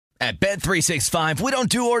At Bet365, we don't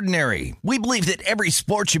do ordinary. We believe that every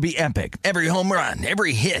sport should be epic. Every home run,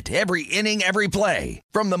 every hit, every inning, every play.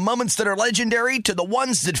 From the moments that are legendary to the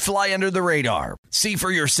ones that fly under the radar. See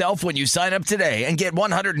for yourself when you sign up today and get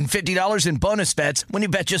 $150 in bonus bets when you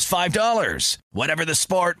bet just $5. Whatever the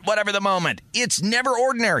sport, whatever the moment, it's never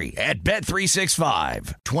ordinary at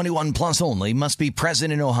Bet365. 21 plus only. Must be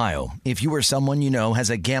present in Ohio. If you or someone you know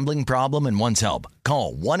has a gambling problem and wants help,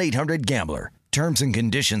 call 1-800-GAMBLER. Terms and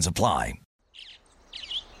conditions apply.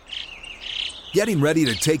 Getting ready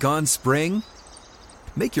to take on spring?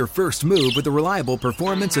 Make your first move with the reliable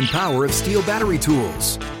performance and power of Steel battery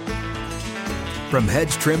tools. From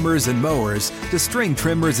hedge trimmers and mowers to string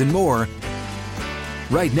trimmers and more,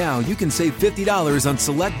 right now you can save $50 on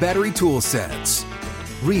select battery tool sets.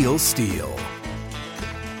 Real Steel.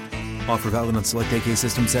 Offer valid on select AK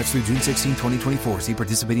system sets through June 16, 2024. See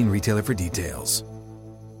participating retailer for details.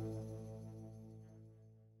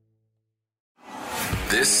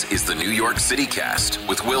 This is the New York City Cast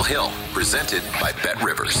with Will Hill, presented by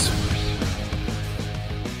BetRivers.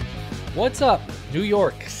 What's up, New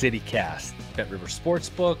York City Cast, BetRivers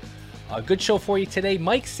Sportsbook. A good show for you today.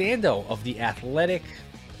 Mike Sando of The Athletic,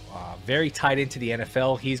 very tied into the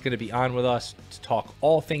NFL. He's going to be on with us to talk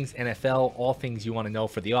all things NFL, all things you want to know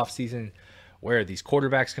for the offseason. Where are these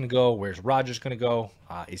quarterbacks going to go? Where's Rodgers going to go?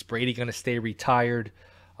 Is Brady going to stay retired?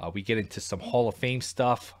 We get into some Hall of Fame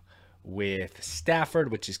stuff with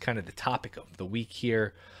Stafford, which is kind of the topic of the week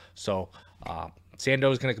here. So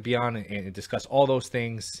Sando is going to be on and discuss all those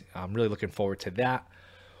things. I'm really looking forward to that.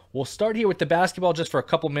 We'll start here with the basketball just for a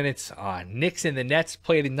couple minutes. Knicks and the Nets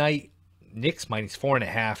play tonight. Knicks minus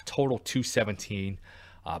 4.5, total 217.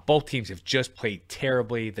 Both teams have just played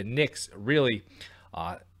terribly. The Knicks really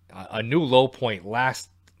a new low point the last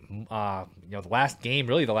game,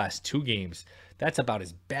 really the last two games. That's about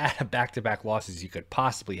as bad a back-to-back loss as you could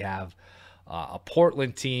possibly have. A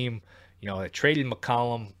Portland team, that traded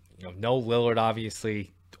McCollum, no Lillard,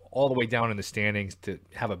 obviously, all the way down in the standings to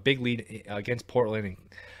have a big lead against Portland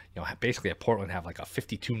and, basically at Portland have like a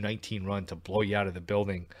 52-19 run to blow you out of the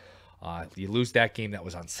building. You lose that game that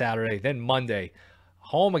was on Saturday. Then Monday,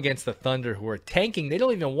 home against the Thunder, who are tanking. They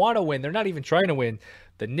don't even want to win. They're not even trying to win.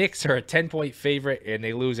 The Knicks are a 10-point favorite, and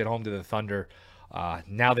they lose at home to the Thunder.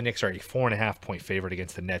 Now the Knicks are a 4.5-point favorite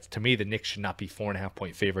against the Nets. To me, the Knicks should not be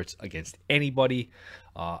 4.5-point favorites against anybody.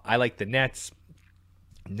 I like the Nets.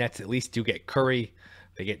 Nets at least do get Curry.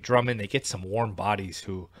 They get Drummond. They get some warm bodies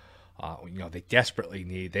who, they desperately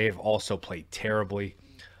need. They have also played terribly.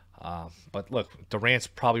 But look, Durant's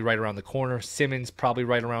probably right around the corner. Simmons probably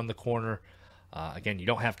right around the corner. Again, you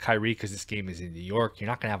don't have Kyrie because this game is in New York. You're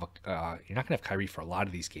not gonna have Kyrie for a lot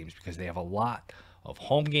of these games because they have a lot of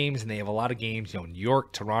home games and they have a lot of games. New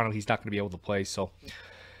York, Toronto, he's not going to be able to play. So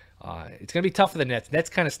it's going to be tough for the Nets. Nets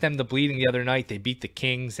kind of stemmed the bleeding the other night. They beat the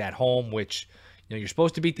Kings at home, which you're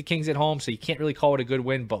supposed to beat the Kings at home, so you can't really call it a good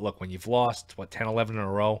win. But look, when you've lost 10, 11 in a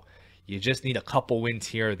row, you just need a couple wins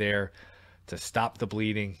here or there to stop the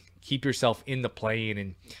bleeding, keep yourself in the play-in,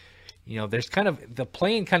 and there's kind of the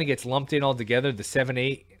play-in kind of gets lumped in all together. The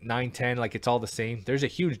 7-8, 9-10, like it's all the same. There's a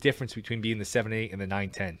huge difference between being the 7-8 and the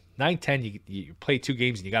 9-10. 9-10, you play two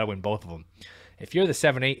games and you got to win both of them. If you're the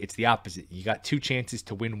 7-8, it's the opposite. You got two chances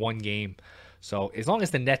to win one game. So as long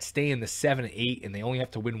as the Nets stay in the 7-8 and they only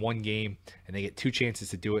have to win one game and they get two chances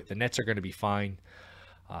to do it, the Nets are going to be fine.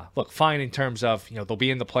 Fine in terms of, they'll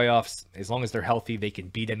be in the playoffs. As long as they're healthy, they can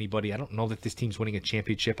beat anybody. I don't know that this team's winning a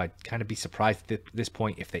championship. I'd kind of be surprised at this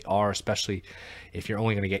point if they are, especially if you're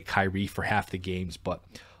only going to get Kyrie for half the games. But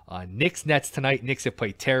Knicks-Nets tonight. Knicks have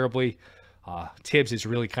played terribly. Tibbs is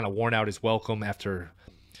really kind of worn out his welcome after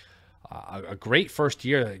a great first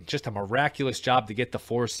year. Just a miraculous job to get the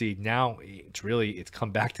 4 seed. Now it's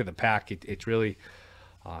come back to the pack. It's really,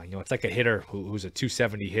 it's like a hitter who's a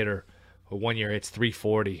 270 hitter. 1 year hits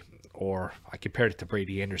 340, or I compared it to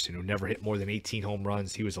Brady Anderson, who never hit more than 18 home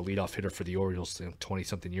runs. He was a leadoff hitter for the Orioles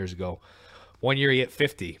 20-something years ago. 1 year he hit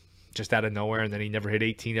 50, just out of nowhere, and then he never hit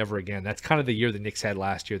 18 ever again. That's kind of the year the Knicks had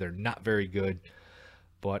last year. They're not very good,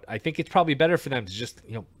 but I think it's probably better for them to just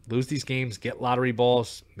lose these games, get lottery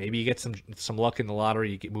balls. Maybe you get some luck in the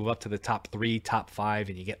lottery. You move up to the top 3, top 5,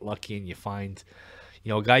 and you get lucky and you find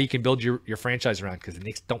a guy you can build your franchise around, because the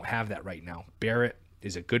Knicks don't have that right now. Barrett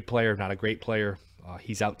is a good player, not a great player.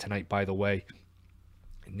 He's out tonight, by the way.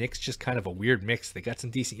 Knicks just kind of a weird mix. They got some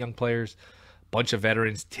decent young players, bunch of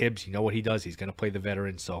veterans. Tibbs, you know what he does. He's going to play the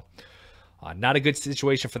veterans. So not a good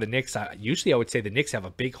situation for the Knicks. Usually I would say the Knicks have a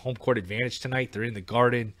big home court advantage tonight. They're in the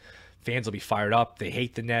Garden. Fans will be fired up. They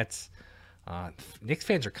hate the Nets. Knicks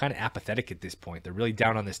fans are kind of apathetic at this point. They're really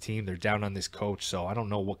down on this team. They're down on this coach. So I don't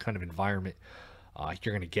know what kind of environment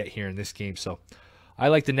you're going to get here in this game. So I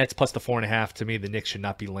like the Nets plus the 4.5. To me, the Knicks should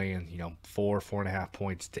not be laying 4.5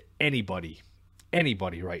 points to anybody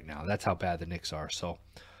right now. That's how bad the Knicks are. So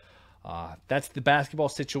that's the basketball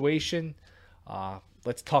situation.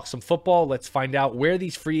 Let's talk some football. Let's find out where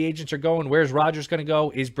these free agents are going. Where's Rodgers going to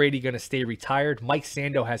go? Is Brady going to stay retired? Mike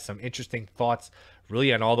Sando has some interesting thoughts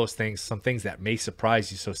really on all those things, some things that may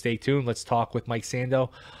surprise you. So stay tuned. Let's talk with Mike Sando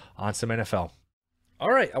on some NFL. All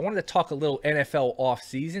right, I wanted to talk a little NFL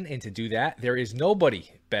offseason, and to do that, there is nobody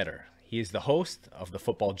better. He is the host of the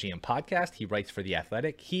Football GM podcast. He writes for The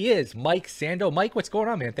Athletic. He is Mike Sando. Mike, what's going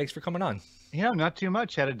on, man? Thanks for coming on. Yeah, not too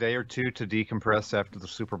much. Had a day or two to decompress after the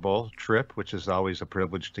Super Bowl trip, which is always a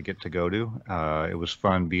privilege to get to go to. It was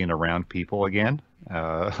fun being around people again,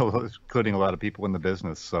 including a lot of people in the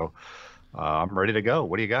business. So I'm ready to go.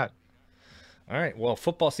 What do you got? All right. Well,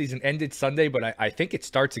 football season ended Sunday, but I think it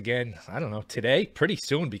starts again, I don't know, today, pretty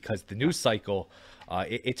soon, because the news cycle,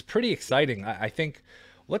 it's pretty exciting. I think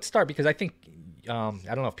let's start because I think I don't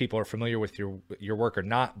know if people are familiar with your work or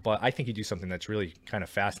not, but I think you do something that's really kind of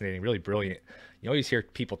fascinating, really brilliant. You always hear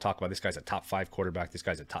people talk about this guy's a top 5 quarterback, this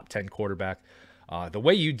guy's a top 10 quarterback. The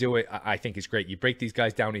way you do it, I think is great. You break these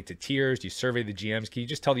guys down into tiers. You survey the GMs. Can you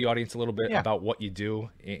just tell the audience a little bit about what you do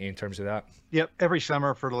in terms of that? Yep. Every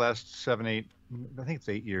summer for the last 7, 8, I think it's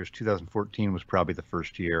 8 years. 2014 was probably the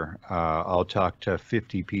first year. I'll talk to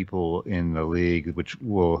 50 people in the league, which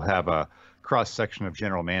will have a cross-section of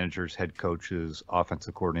general managers, head coaches,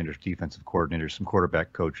 offensive coordinators, defensive coordinators, some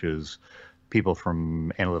quarterback coaches, people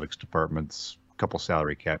from analytics departments, a couple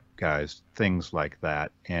salary cap guys, things like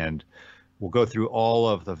that. And we'll go through all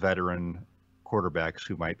of the veteran quarterbacks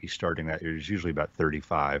who might be starting that year. There's usually about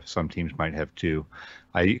 35. Some teams might have 2.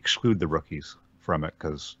 I exclude the rookies from it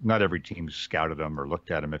because not every team scouted them or looked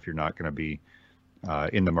at them if you're not going to be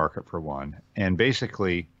in the market for one. And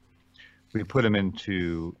basically, we put them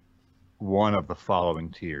into one of the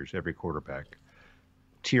following tiers, every quarterback.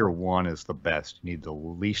 Tier 1 is the best. You need the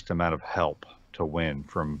least amount of help to win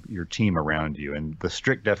from your team around you. And the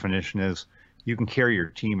strict definition is you can carry your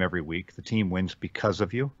team every week. The team wins because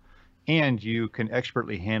of you. And you can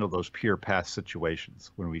expertly handle those pure pass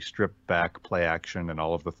situations when we strip back play action and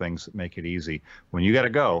all of the things that make it easy. When you got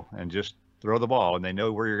to go and just throw the ball and they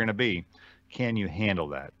know where you're going to be, can you handle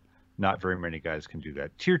that? Not very many guys can do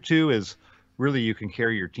that. Tier 2 is really you can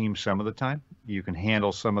carry your team some of the time. You can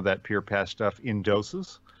handle some of that pure pass stuff in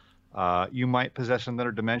doses. You might possess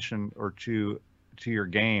another dimension or two to your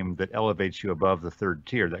game that elevates you above the third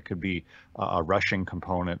tier. That could be a rushing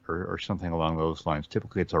component or something along those lines.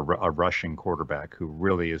 Typically, it's a rushing quarterback who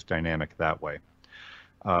really is dynamic that way.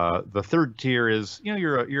 The third tier is,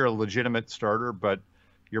 you're a legitimate starter, but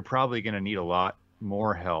you're probably going to need a lot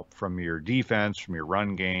more help from your defense, from your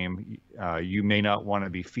run game. You may not want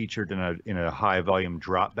to be featured in a high volume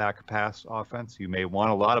drop back pass offense. You may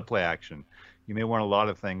want a lot of play action. You may want a lot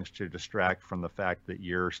of things to distract from the fact that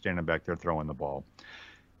you're standing back there throwing the ball.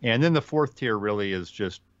 And then the fourth tier really is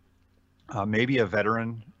just maybe a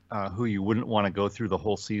veteran who you wouldn't want to go through the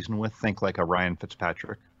whole season with. Think like a Ryan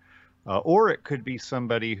Fitzpatrick. Or it could be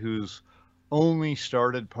somebody who's only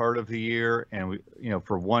started part of the year and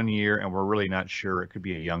for 1 year, and we're really not sure. It could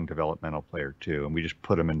be a young developmental player too, and we just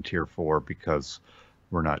put them in tier 4 because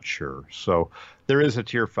we're not sure. So there is a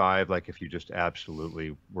tier 5, like if you just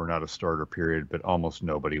absolutely were not a starter period, but almost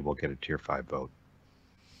nobody will get a tier 5 vote.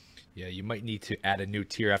 Yeah, you might need to add a new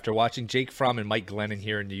tier after watching Jake Fromm and Mike Glennon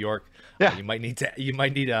here in New York. Yeah, you might need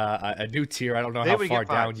a new tier. I don't know how far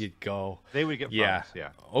down you'd go. They would get 5s, yeah.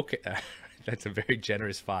 Okay. That's a very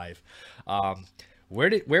generous 5.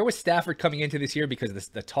 Where was Stafford coming into this year? Because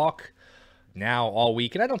the talk now all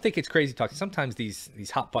week, and I don't think it's crazy talk. Sometimes these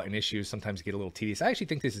hot button issues sometimes get a little tedious. I actually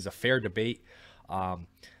think this is a fair debate.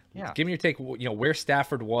 Give me your take. Where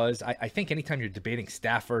Stafford was. I think anytime you're debating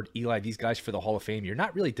Stafford, Eli, these guys for the Hall of Fame, you're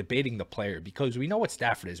not really debating the player because we know what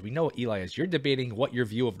Stafford is. We know what Eli is. You're debating what your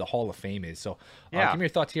view of the Hall of Fame is. So give me your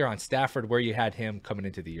thoughts here on Stafford, where you had him coming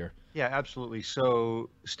into the year. Yeah, absolutely. So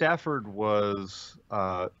Stafford was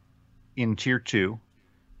in tier 2.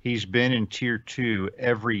 He's been in tier 2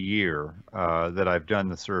 every year that I've done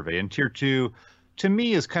the survey. And tier 2, to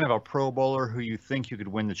me, is kind of a Pro Bowler who you think you could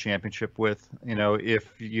win the championship with,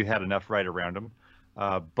 if you had enough right around him,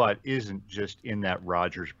 but isn't just in that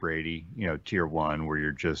Rodgers-Brady, tier 1, where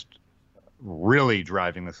you're just really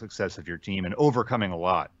driving the success of your team and overcoming a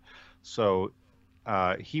lot. So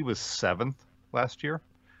he was 7th last year.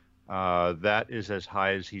 That is as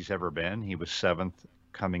high as he's ever been. He was 7th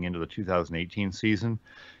coming into the 2018 season.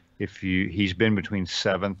 He's been between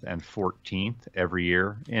 7th and 14th every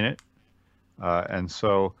year in it. And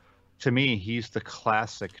so to me, he's the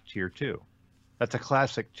classic tier 2. That's a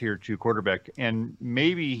classic tier 2 quarterback. And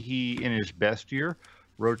maybe he, in his best year,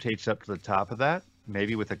 rotates up to the top of that,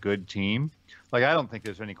 maybe with a good team. Like, I don't think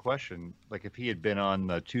there's any question. Like, if he had been on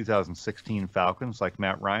the 2016 Falcons, like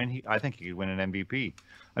Matt Ryan, I think he could win an MVP.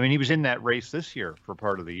 I mean, he was in that race this year for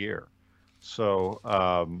part of the year. So,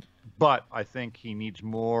 but I think he needs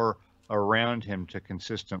more around him to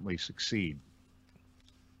consistently succeed.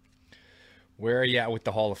 Where are you at with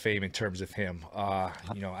the Hall of Fame in terms of him?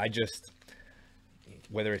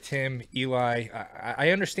 Whether it's him, Eli, I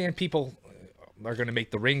understand people are going to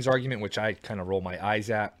make the rings argument, which I kind of roll my eyes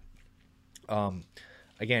at.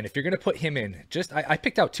 Again, if you're going to put him in, I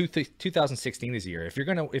picked out 2016 as a year. If you're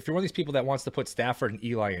one of these people that wants to put Stafford and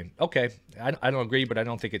Eli in, okay, I don't agree, but I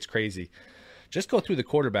don't think it's crazy. Just go through the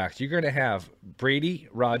quarterbacks. You're going to have Brady,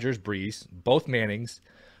 Rodgers, Brees, both Mannings,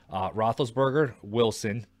 Roethlisberger,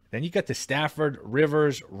 Wilson. Then you got the Stafford,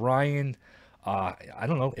 Rivers, Ryan. I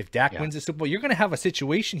don't know if Dak wins the Super Bowl. You're going to have a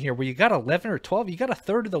situation here where you got 11 or 12. You got a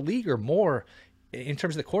third of the league or more in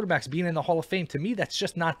terms of the quarterbacks being in the Hall of Fame. To me, that's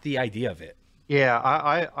just not the idea of it. Yeah,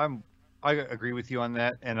 I agree with you on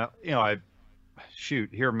that. And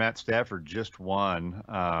here Matt Stafford just won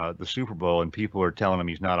the Super Bowl, and people are telling him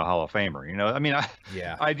he's not a Hall of Famer. I mean,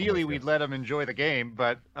 ideally we'd let him enjoy the game,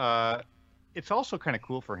 but it's also kind of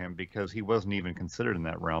cool for him because he wasn't even considered in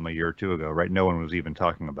that realm a year or two ago, right? No one was even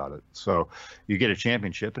talking about it. So you get a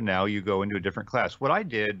championship, and now you go into a different class. What I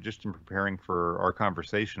did just in preparing for our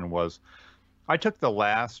conversation was I took the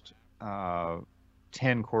last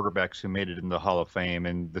 10 quarterbacks who made it in the Hall of Fame,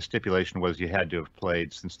 and the stipulation was you had to have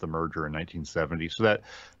played since the merger in 1970. So that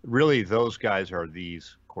really those guys are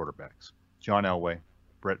these quarterbacks: John Elway,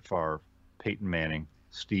 Brett Favre, Peyton Manning,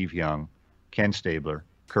 Steve Young, Ken Stabler,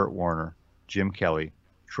 Kurt Warner, Jim Kelly,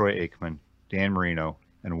 Troy Aikman, Dan Marino,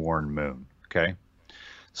 and Warren Moon. Okay.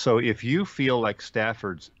 So if you feel like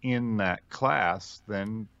Stafford's in that class,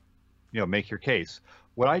 then, make your case.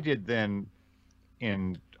 What I did then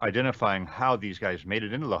in identifying how these guys made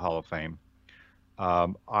it into the Hall of Fame,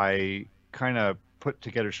 I kind of put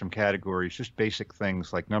together some categories, just basic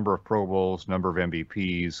things like number of Pro Bowls, number of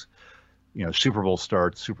MVPs, Super Bowl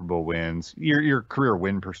starts, Super Bowl wins. Your career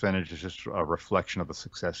win percentage is just a reflection of the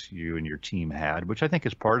success you and your team had, which I think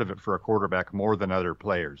is part of it for a quarterback more than other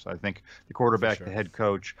players. I think the quarterback, the head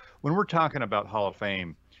coach, when we're talking about Hall of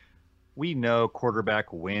Fame, we know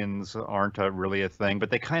quarterback wins aren't really a thing, but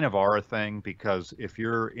they kind of are a thing because if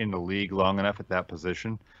you're in the league long enough at that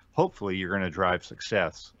position, hopefully you're going to drive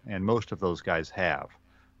success, and most of those guys have.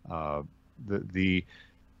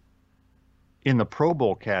 In the Pro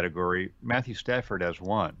Bowl category, Matthew Stafford has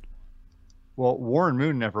one. Well, Warren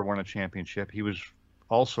Moon never won a championship. He was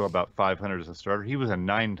also about 500 as a starter. He was a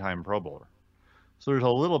 9-time Pro Bowler. So there's a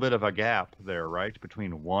little bit of a gap there, right,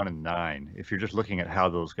 between 1 and 9, if you're just looking at how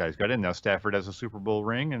those guys got in. Now, Stafford has a Super Bowl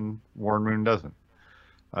ring, and Warren Moon doesn't.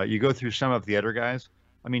 You go through some of the other guys.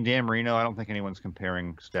 I mean, Dan Marino, I don't think anyone's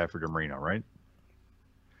comparing Stafford to Marino, right?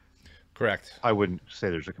 Correct. I wouldn't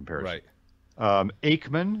say there's a comparison. Right.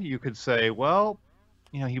 Aikman, you could say, well,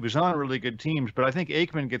 he was on really good teams, but I think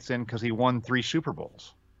Aikman gets in because he won 3 Super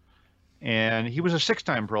Bowls. And he was a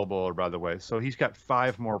 6-time Pro Bowler, by the way, so he's got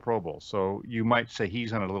 5 more Pro Bowls. So you might say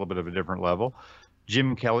he's on a little bit of a different level.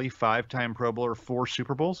 Jim Kelly, 5-time Pro Bowler, 4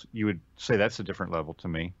 Super Bowls. You would say that's a different level to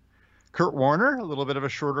me. Kurt Warner, a little bit of a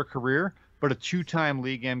shorter career, but a 2-time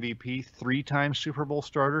league MVP, 3-time Super Bowl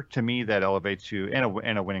starter. To me, that elevates you, and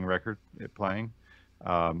a winning record at playing.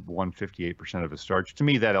 Won 58% of his starts. To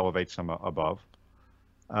me, that elevates him above.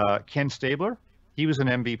 Ken Stabler, he was an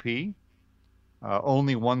MVP,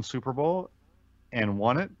 only 1 Super Bowl, and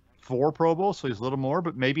won it. 4 Pro Bowls, so he's a little more.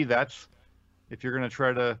 But maybe that's, if you're going to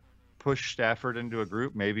try to push Stafford into a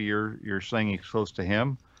group, maybe you're saying he's close to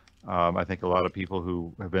him. I think a lot of people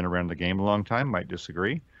who have been around the game a long time might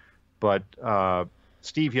disagree. But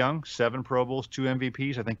Steve Young, 7 Pro Bowls, 2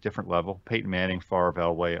 MVPs, I think different level. Peyton Manning, Favre,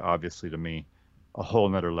 Elway, obviously to me, a whole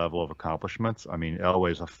nother level of accomplishments. I mean,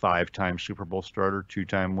 Elway's a 5-time Super Bowl starter,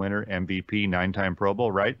 2-time winner, MVP, 9-time Pro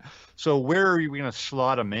Bowl, right? So where are you going to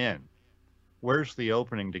slot him in? Where's the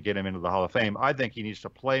opening to get him into the Hall of Fame? I think he needs to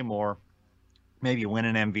play more, maybe win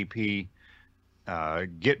an MVP,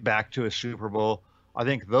 get back to a Super Bowl. I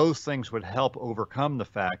think those things would help overcome the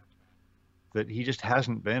fact that he just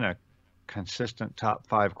hasn't been a consistent top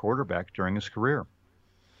 5 quarterback during his career.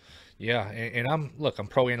 Yeah, and I'm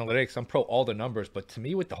pro analytics, I'm pro all the numbers, but to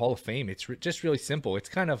me with the Hall of Fame, it's just really simple. It's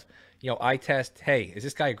kind of, eye test, hey, is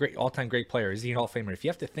this guy a great all-time great player? Is he a Hall of Famer? If you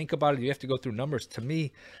have to think about it, you have to go through numbers. To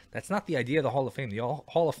me, that's not the idea of the Hall of Fame. The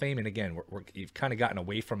Hall of Fame, and again, you've kind of gotten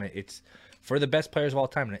away from it. It's for the best players of all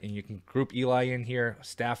time, and you can group Eli in here,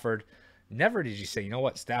 Stafford, never did you say, you know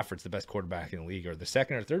what, Stafford's the best quarterback in the league or the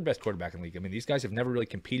second or third best quarterback in the league. I mean, these guys have never really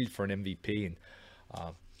competed for an MVP, and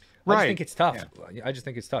I just think it's tough. Yeah. I just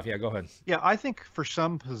think it's tough. Yeah, go ahead. Yeah, I think for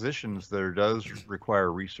some positions there does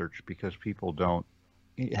require research because people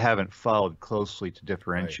haven't followed closely to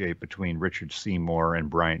differentiate between Richard Seymour and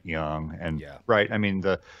Bryant Young. And right, I mean,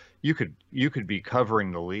 you could be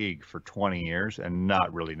covering the league for 20 years and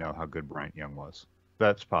not really know how good Bryant Young was.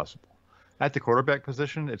 That's possible. At the quarterback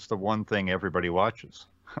position, it's the one thing everybody watches.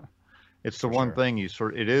 It's the one thing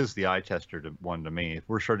it is the eye tester to me. If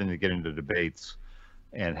we're starting to get into debates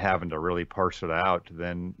and having to really parse it out,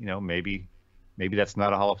 then, maybe that's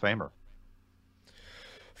not a Hall of Famer.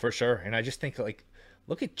 For sure. And I just think, like,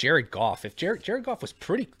 look at Jared Goff. If Jared Goff was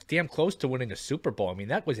pretty damn close to winning a Super Bowl, I mean,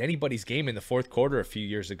 that was anybody's game in the fourth quarter a few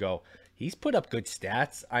years ago. He's put up good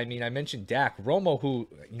stats. I mean, I mentioned Dak. Romo, who,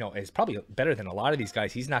 is probably better than a lot of these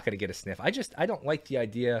guys, he's not going to get a sniff. I don't like the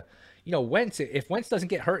idea. Wentz, if Wentz doesn't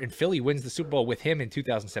get hurt and Philly wins the Super Bowl with him in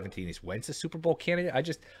 2017, is Wentz a Super Bowl candidate?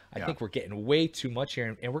 I think we're getting way too much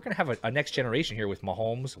here. And we're going to have a next generation here with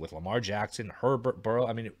Mahomes, with Lamar Jackson, Herbert, Burrow.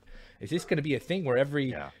 I mean, is this going to be a thing where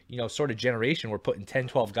every, sort of generation we're putting 10,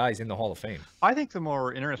 12 guys in the Hall of Fame? I think the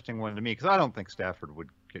more interesting one to me, because I don't think Stafford would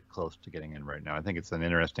get close to getting in right now. I think it's an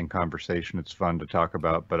interesting conversation. It's fun to talk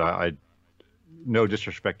about, but I no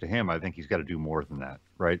disrespect to him, I think he's got to do more than that,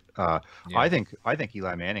 right? I think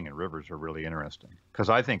Eli Manning and Rivers are really interesting because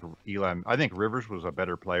I think Rivers was a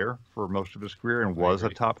better player for most of his career and was a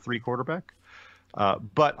top 3 quarterback.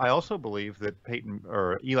 But I also believe that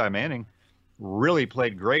Eli Manning really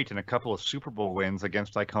played great in a couple of Super Bowl wins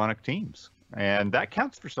against iconic teams. And that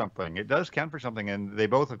counts for something. It does count for something. And they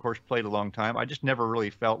both, of course, played a long time. I just never really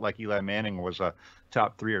felt like Eli Manning was a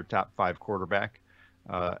top 3 or top 5 quarterback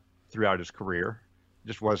throughout his career.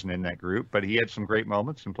 Just wasn't in that group. But he had some great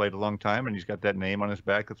moments and played a long time. And he's got that name on his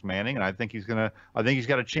back that's Manning. And I think he's got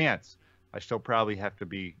a chance. I still probably have to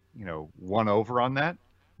be, one over on that.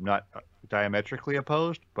 I'm not diametrically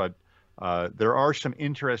opposed, but there are some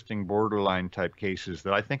interesting borderline type cases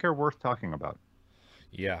that I think are worth talking about.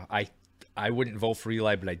 Yeah, I wouldn't vote for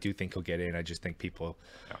Eli, but I do think he'll get in. I just think people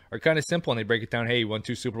are kind of simple and they break it down. Hey, he won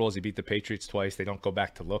 2 Super Bowls. He beat the Patriots twice. They don't go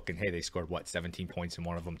back to look. And hey, they scored 17 points in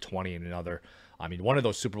one of them, 20 in another. I mean, one of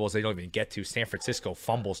those Super Bowls they don't even get to. San Francisco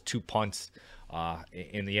fumbles 2 punts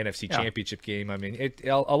in the NFC Championship game. I mean,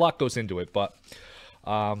 a lot goes into it, but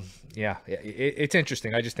it's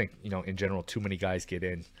interesting. I just think, in general, too many guys get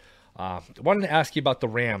in. Wanted to ask you about the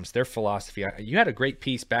Rams, their philosophy. You had a great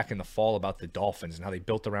piece back in the fall about the Dolphins and how they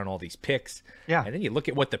built around all these picks. Yeah. And then you look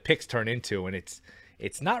at what the picks turn into, and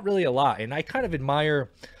it's not really a lot. And I kind of admire,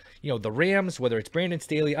 the Rams, whether it's Brandon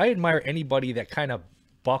Staley. I admire anybody that kind of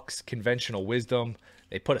bucks conventional wisdom.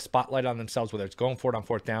 They put a spotlight on themselves, whether it's going for it on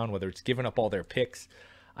 4th down, whether it's giving up all their picks.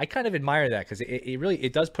 I kind of admire that because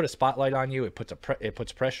it does put a spotlight on you. It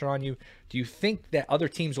puts pressure on you. Do you think that other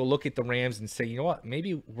teams will look at the Rams and say, you know what,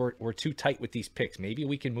 maybe we're too tight with these picks. Maybe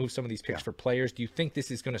we can move some of these picks for players. Do you think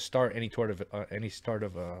this is going to start any start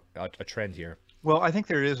of a trend here? Well, I think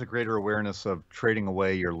there is a greater awareness of trading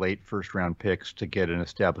away your late first-round picks to get an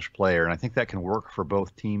established player, and I think that can work for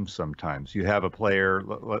both teams sometimes. You have a player,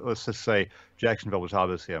 let's just say Jacksonville was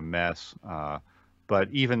obviously a mess, but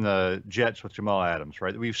even the Jets with Jamal Adams,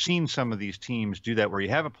 right? We've seen some of these teams do that where you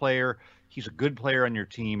have a player, he's a good player on your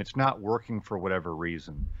team, it's not working for whatever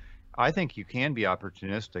reason. I think you can be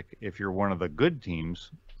opportunistic if you're one of the good teams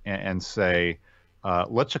and say,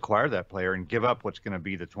 let's acquire that player and give up what's going to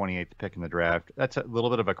be the 28th pick in the draft. That's a little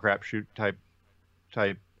bit of a crapshoot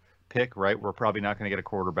type pick, right? We're probably not going to get a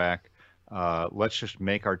quarterback. Let's just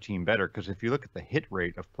make our team better. Because if you look at the hit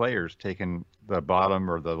rate of players taking the bottom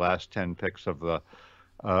or the last 10 picks of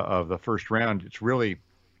the first round, it's really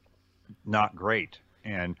not great.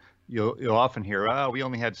 And you'll often hear, we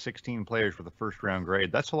only had 16 players with a first round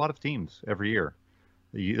grade. That's a lot of teams every year.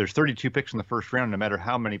 There's 32 picks in the first round, no matter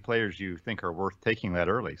how many players you think are worth taking that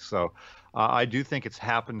early. So I do think it's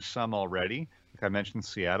happened some already. Like I mentioned,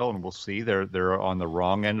 Seattle, and we'll see. They're on the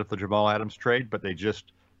wrong end of the Jamal Adams trade, but they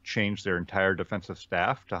just changed their entire defensive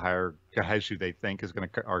staff to hire guys who they think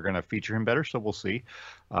are going to feature him better. So we'll see.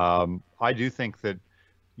 I do think that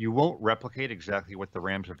you won't replicate exactly what the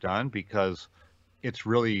Rams have done because it's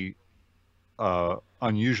really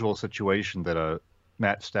unusual situation that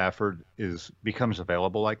Matt Stafford becomes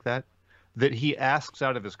available like that he asks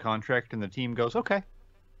out of his contract and the team goes, okay.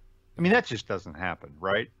 I mean, that just doesn't happen,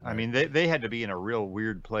 right? I mean, they had to be in a real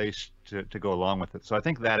weird place to go along with it. So I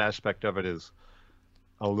think that aspect of it is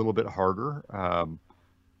a little bit harder.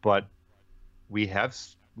 But we have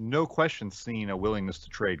no question seen a willingness to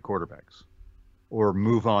trade quarterbacks or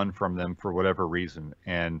move on from them for whatever reason.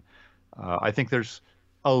 And I think there's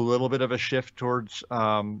a little bit of a shift towards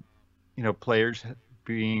players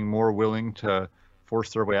being more willing to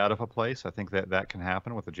force their way out of a place. I think that can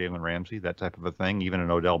happen with a Jalen Ramsey, that type of a thing, even an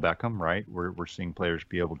Odell Beckham, right? We're seeing players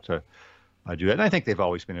be able to do that. And I think they've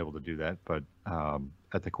always been able to do that, but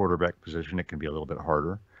at the quarterback position, it can be a little bit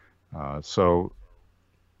harder. So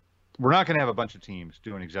we're not going to have a bunch of teams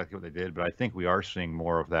doing exactly what they did, but I think we are seeing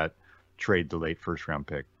more of that trade the late first round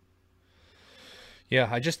pick. Yeah,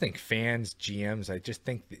 I just think fans, GMs, I just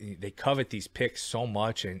think they covet these picks so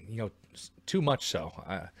much, and too much so.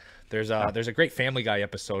 There's a great Family Guy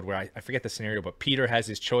episode where I forget the scenario, but Peter has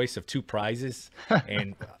his choice of two prizes,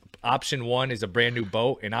 and option one is a brand new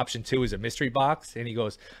boat, and option two is a mystery box. And he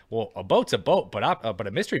goes, "Well, a boat's a boat, but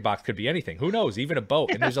a mystery box could be anything. Who knows? Even a boat."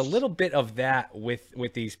 Yes. And there's a little bit of that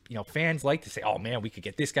with these. Fans like to say, "Oh man, we could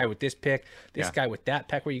get this guy with this pick, this guy with that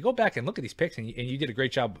pick." Where you go back and look at these picks, and you did a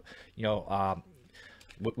great job,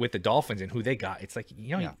 with the Dolphins and who they got. It's like,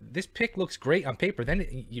 this pick looks great on paper. Then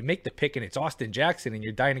you make the pick and it's Austin Jackson, and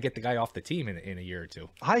you're dying to get the guy off the team in a year or two.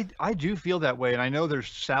 I do feel that way. And I know there's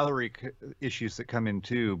salary issues that come in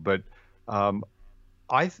too, but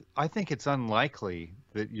I think it's unlikely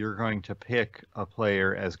that you're going to pick a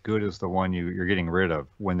player as good as the one you're getting rid of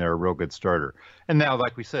when they're a real good starter. And now,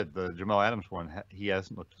 like we said, the Jamal Adams one, he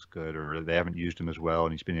hasn't looked as good, or they haven't used him as well,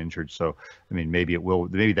 and he's been injured. So, I mean, maybe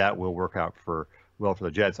that will work out for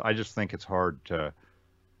the Jets. I just think it's hard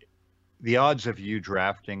the odds of you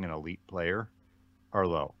drafting an elite player are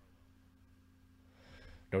low.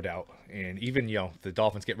 No doubt. And even, the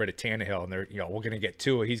Dolphins get rid of Tannehill, and they're, we're going to get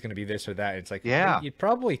Tua. He's going to be this or that. It's like, you'd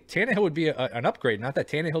probably, Tannehill would be an upgrade. Not that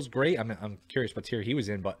Tannehill's great. I'm curious what tier he was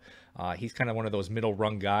in, but he's kind of one of those middle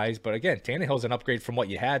rung guys. But again, Tannehill's an upgrade from what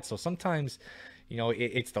you had. So sometimes,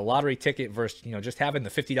 it's the lottery ticket versus, just having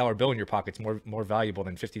the $50 bill in your pocket's more valuable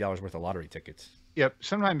than $50 worth of lottery tickets. Yep.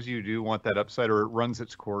 Sometimes you do want that upside, or it runs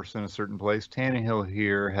its course in a certain place. Tannehill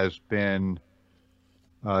here has been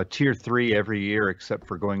tier 3 every year, except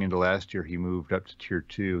for going into last year. He moved up to tier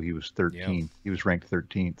 2. He was 13th. Yeah. He was ranked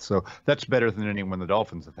 13th. So that's better than anyone the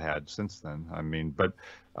Dolphins have had since then. I mean, but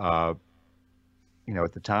at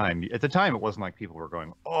the time, it wasn't like people were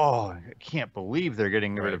going, "Oh, I can't believe they're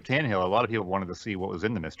getting rid of Tannehill." A lot of people wanted to see what was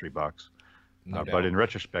in the mystery box. But in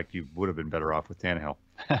retrospect, you would have been better off with Tannehill.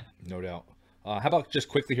 No doubt. How about just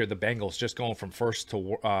quickly here, the Bengals just going from worst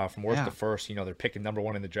to first. They're picking number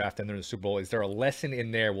 1 in the draft, and they're in the Super Bowl. Is there a lesson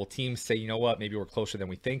in there? Will teams say, you know what, maybe we're closer than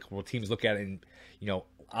we think? Will teams look at it and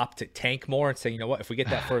opt to tank more and say, you know what, if we get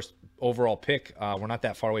that first overall pick, we're not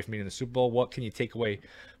that far away from being in the Super Bowl? What can you take away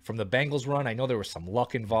from the Bengals run? I know there was some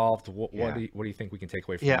luck involved. What do you think we can take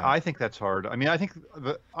away from that? Yeah, I think that's hard. I mean,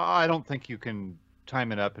 I don't think you can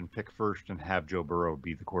time it up and pick first and have Joe Burrow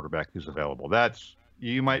be the quarterback who's available.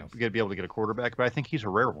 You might be able to get a quarterback, but I think he's a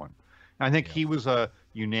rare one. And I think he was a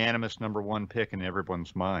unanimous number 1 pick in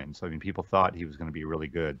everyone's minds. I mean, people thought he was going to be really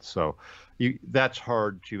good. So that's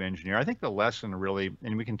hard to engineer. I think the lesson really,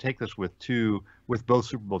 and we can take this with both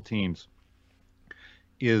Super Bowl teams,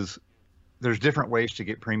 is there's different ways to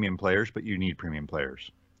get premium players, but you need premium players.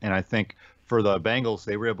 And I think for the Bengals,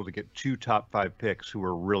 they were able to get 2 top 5 picks who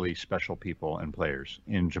were really special people and players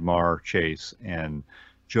in Jamar Chase and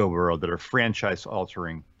Joe Burrow, that are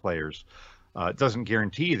franchise-altering players. It doesn't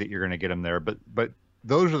guarantee that you're going to get them there, but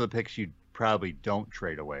those are the picks you probably don't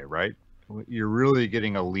trade away, right? You're really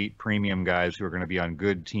getting elite premium guys who are going to be on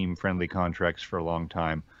good team-friendly contracts for a long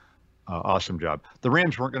time. Awesome job. The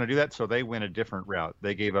Rams weren't going to do that, so they went a different route.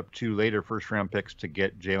 They gave up 2 later first-round picks to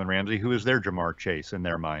get Jalen Ramsey, who is their Jamar Chase in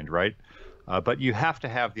their mind, right? But you have to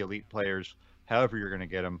have the elite players, however you're going to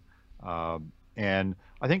get them. And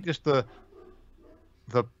I think just the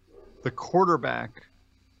quarterback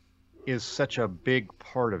is such a big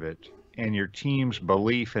part of it, and your team's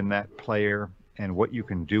belief in that player and what you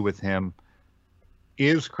can do with him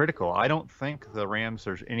is critical. I don't think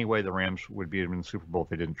there's any way the Rams would be in the Super Bowl if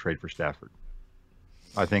they didn't trade for Stafford.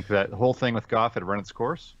 I think that whole thing with Goff had run its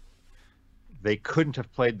course. They couldn't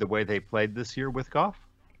have played the way they played this year with Goff.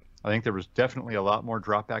 I think there was definitely a lot more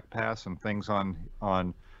drop back pass and things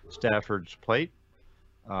on Stafford's plate.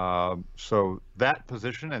 So that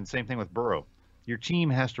position, and same thing with Burrow. Your team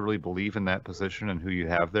has to really believe in that position and who you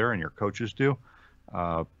have there, and your coaches do,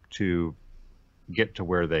 to get to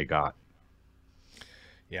where they got.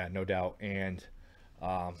 Yeah, no doubt. And,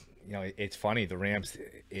 it's funny, the Rams,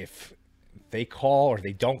 if they call or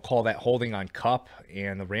they don't call that holding on Kupp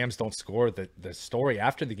and the Rams don't score, the story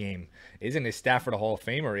after the game isn't is Stafford a Hall of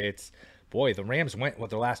Famer. It's, boy, the Rams went with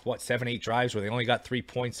their last, 7-8 drives where they only got 3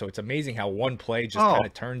 points. So it's amazing how one play just kind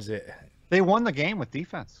of turns it. They won the game with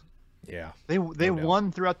defense. Yeah. They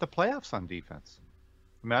won throughout the playoffs on defense.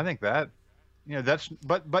 I mean, I think that,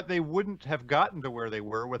 but they wouldn't have gotten to where they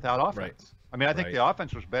were without offense. Right. I mean, I think Right. the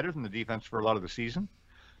offense was better than the defense for a lot of the season,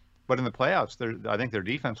 but in the playoffs, I think their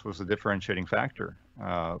defense was the differentiating factor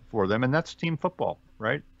for them, and that's team football,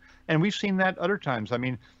 right? And we've seen that other times. I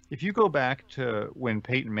mean, if you go back to when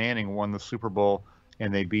Peyton Manning won the Super Bowl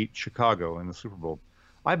and they beat Chicago in the Super Bowl,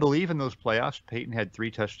 I believe in those playoffs, Peyton had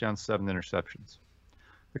 3 touchdowns, 7 interceptions.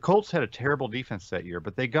 The Colts had a terrible defense that year,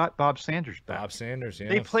 but they got Bob Sanders back. Bob Sanders, yeah.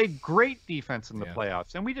 They played great defense in the Yeah.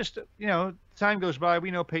 playoffs, and we just, time goes by.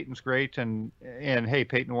 We know Peyton's great, and hey,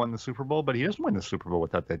 Peyton won the Super Bowl, but he doesn't win the Super Bowl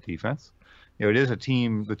without that defense. It is a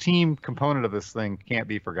team. The team component of this thing can't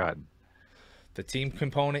be forgotten. The team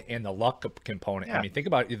component and the luck component. Yeah. I mean, think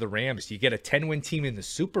about the Rams. You get a 10-win team in the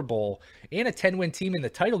Super Bowl and a 10-win team in the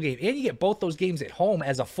title game, and you get both those games at home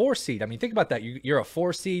as a 4 seed. I mean, think about that. You're a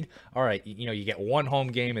 4 seed. All right, you get one home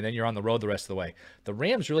game, and then you're on the road the rest of the way. The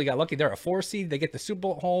Rams really got lucky. They're a 4 seed. They get the Super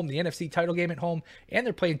Bowl at home, the NFC title game at home, and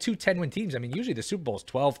they're playing 2 10-win teams. I mean, usually the Super Bowl is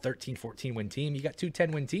 12, 13, 14-win team. You got 2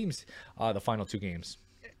 10-win teams the final 2 games.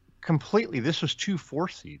 Completely. This was 2 4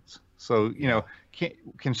 seeds. So,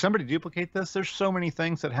 can somebody duplicate this? There's so many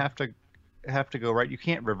things that have to go right. You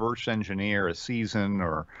can't reverse engineer a season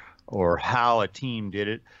or how a team did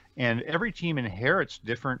it. And every team inherits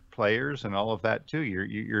different players and all of that too.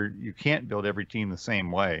 You can't build every team the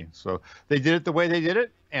same way. So they did it the way they did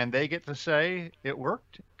it, and they get to say it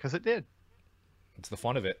worked because it did. It's the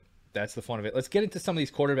fun of it. That's the fun of it. Let's get into some of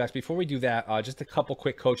these quarterbacks. Before we do that, just a couple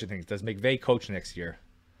quick coaching things. Does McVay coach next year?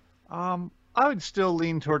 I would still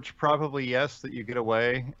lean towards probably yes, that you get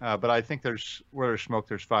away. But I think where there's smoke,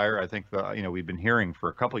 there's fire. I think we've been hearing for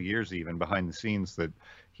a couple of years even behind the scenes that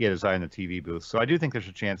he had his eye on the TV booth. So I do think there's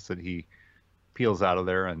a chance that he peels out of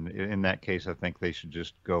there. And in that case, I think they should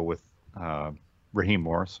just go with Raheem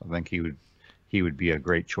Morris. I think he would be a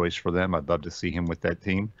great choice for them. I'd love to see him with that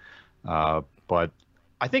team. But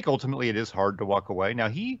I think ultimately it is hard to walk away. Now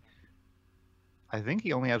I think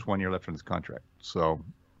he only has 1 year left in his contract. So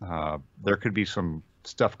there could be some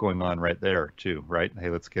stuff going on right there too, right? Hey,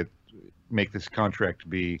 let's make this contract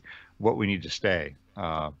be what we need to stay.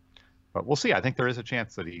 But we'll see. I think there is a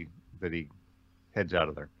chance that he heads out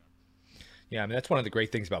of there. Yeah, I mean, that's one of the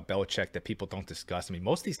great things about Belichick that people don't discuss. I mean,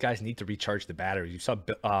 most of these guys need to recharge the batteries. You saw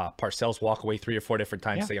Parcells walk away 3 or 4 different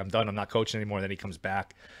times, say, I'm done, I'm not coaching anymore, and then he comes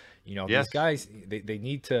back. Yes. These guys, they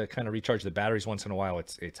need to kind of recharge the batteries once in a while.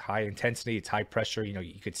 It's high intensity, it's high pressure.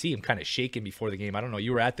 You could see him kind of shaking before the game. I don't know,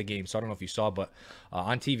 you were at the game, so I don't know if you saw, but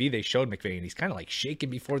on TV they showed McVay, and he's kind of like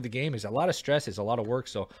shaking before the game. There's a lot of stress, there's a lot of work.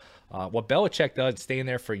 So what Belichick does, staying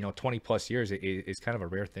there for 20 plus years, is kind of a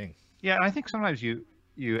rare thing. Yeah, and I think sometimes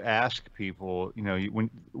you ask people,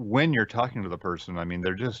 when you're talking to the person, I mean,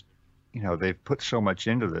 they're just, they've put so much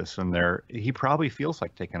into this, and he probably feels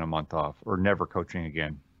like taking a month off or never coaching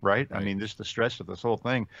again. Right? I mean, just the stress of this whole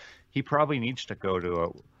thing. He probably needs to go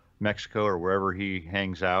to Mexico or wherever he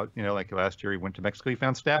hangs out. Like last year he went to Mexico, he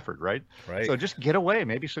found Stafford, right? Right. So just get away.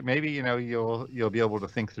 Maybe you'll be able to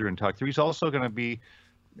think through and talk through. He's also going to be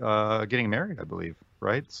getting married, I believe,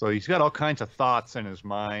 right? So he's got all kinds of thoughts in his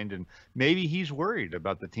mind, and maybe he's worried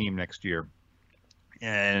about the team next year,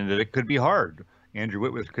 and that it could be hard. Andrew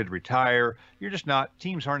Whitworth could retire.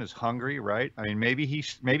 Teams aren't as hungry, right? I mean, maybe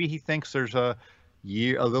he thinks there's a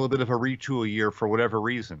little bit of a retool year for whatever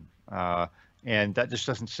reason. And that just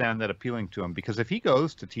doesn't sound that appealing to him, because if he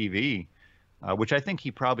goes to TV, which I think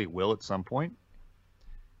he probably will at some point,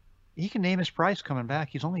 he can name his price coming back.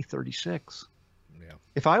 He's only 36. Yeah.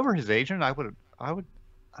 If I were his agent, I don't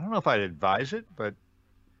know if I'd advise it, but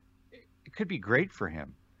it could be great for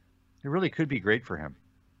him. It really could be great for him.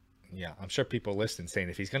 Yeah, I'm sure people listening saying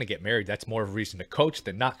if he's going to get married, that's more of a reason to coach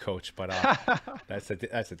than not coach. But that's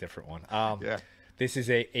a different one. Yeah. This is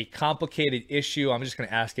a complicated issue. I'm just going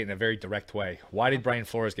to ask it in a very direct way. Why did Brian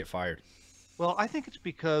Flores get fired? Well, I think it's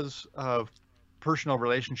because of personal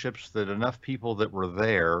relationships that enough people that were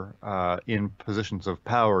there in positions of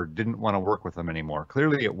power didn't want to work with him anymore.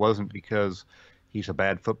 Clearly, it wasn't because he's a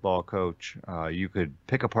bad football coach. You could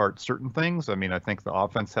pick apart certain things. I mean, I think the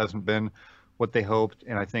offense hasn't been what they hoped,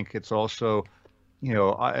 and I think it's also,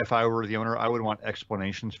 if I were the owner, I would want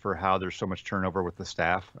explanations for how there's so much turnover with the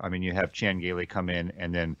staff. I mean, you have Chan Gailey come in,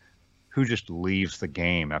 and then who just leaves the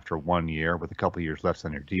game after 1 year with a couple of years left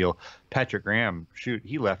on their deal? Patrick Graham,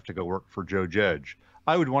 he left to go work for Joe Judge.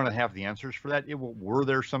 I would want to have the answers for that. Were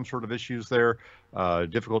there some sort of issues there,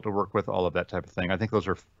 difficult to work with, all of that type of thing? I think those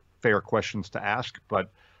are fair questions to ask,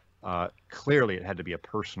 but clearly it had to be a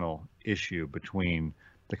personal issue between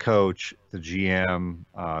the coach, the GM,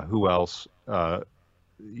 who else?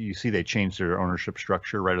 You see they changed their ownership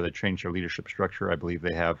structure, right? Or they changed their leadership structure. I believe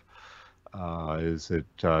they have Is it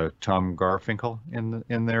Tom Garfinkel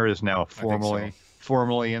in there is now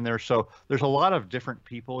formally in there. So there's a lot of different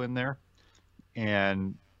people in there,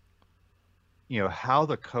 and how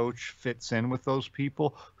the coach fits in with those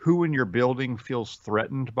people, who in your building feels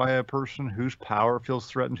threatened by a person, whose power feels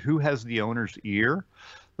threatened, who has the owner's ear.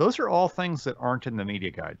 Those are all things that aren't in the media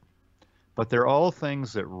guide, but they're all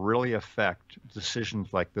things that really affect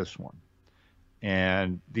decisions like this one.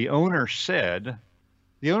 And the owner's sort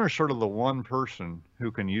of the one person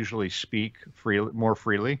who can usually speak more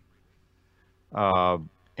freely. And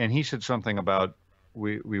he said something about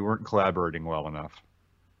we weren't collaborating well enough,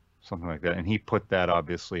 something like that. And he put that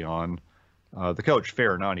obviously on the coach.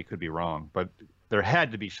 Fair or not, he could be wrong, but there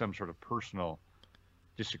had to be some sort of personal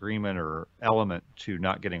disagreement or element to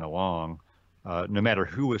not getting along, no matter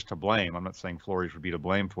who was to blame. I'm not saying Flores would be to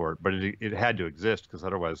blame for it, but it had to exist, because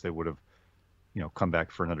otherwise they would have come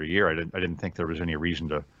back for another year. I didn't think there was any reason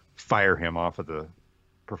to fire him off of the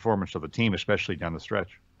performance of the team, especially down the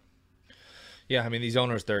stretch. Yeah, I mean, these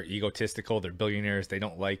owners, they're egotistical, they're billionaires. They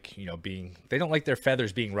don't like, they don't like their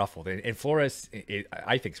feathers being ruffled. And Flores,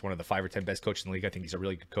 I think, is one of the 5 or 10 best coaches in the league. I think he's a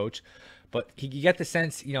really good coach. But you get the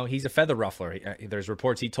sense, he's a feather ruffler. There's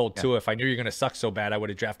reports he told Tua, if I knew you're going to suck so bad, I would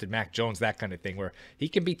have drafted Mac Jones, that kind of thing, where he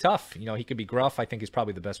can be tough. He can be gruff. I think is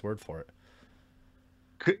probably the best word for it.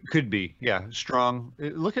 Could be, yeah, strong.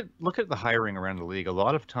 Look at the hiring around the league. A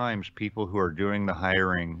lot of times people who are doing the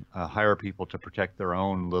hiring hire people to protect their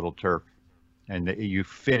own little turf. And you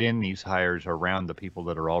fit in these hires around the people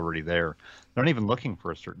that are already there. They're not even looking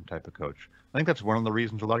for a certain type of coach. I think that's one of the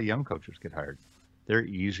reasons a lot of young coaches get hired. They're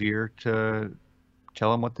easier to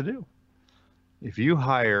tell them what to do. If you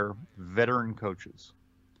hire veteran coaches,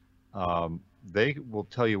 they will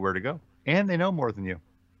tell you where to go, and they know more than you.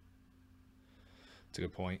 That's a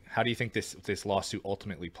good point. How do you think this lawsuit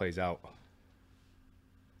ultimately plays out?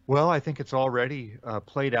 Well, I think it's already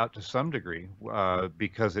played out to some degree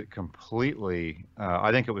because it completely.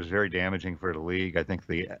 I think it was very damaging for the league. I think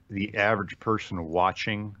the average person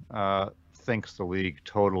watching thinks the league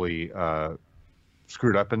totally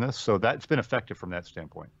screwed up in this. So that's been effective from that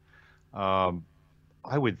standpoint. I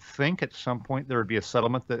would think at some point there would be a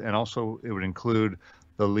settlement and also it would include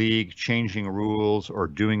the league changing rules or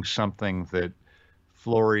doing something that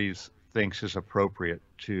Flores thinks is appropriate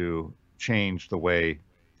to change the way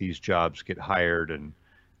these jobs get hired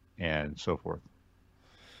and so forth.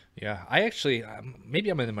 Yeah, I actually, maybe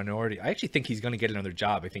I'm in the minority. I actually think he's going to get another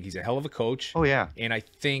job. I think he's a hell of a coach. Oh, yeah. And I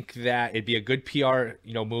think that it'd be a good PR,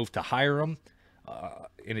 move to hire him,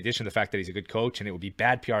 in addition to the fact that he's a good coach, and it would be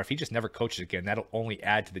bad PR if he just never coaches again. That'll only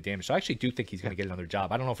add to the damage. So I actually do think he's going to get another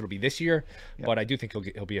job. I don't know if it'll be this year, but I do think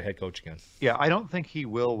he'll be a head coach again. Yeah, I don't think he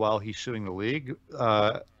will while he's suing the league,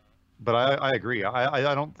 but I agree.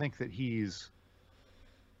 I don't think that he's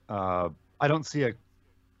I don't see a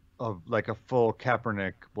full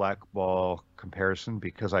Kaepernick black ball comparison,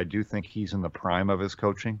 because I do think he's in the prime of his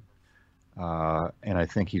coaching, and I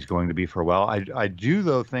think he's going to be for a while. I do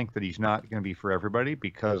though think that he's not going to be for everybody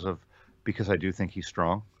because I do think he's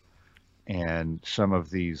strong, and some of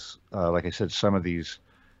these, like I said, some of these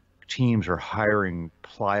teams are hiring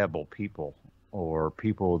pliable people or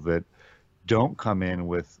people that don't come in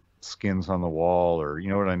with skins on the wall, or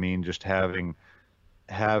what I mean, just having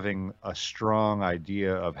a strong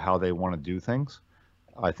idea of how they want to do things.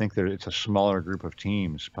 I think that it's a smaller group of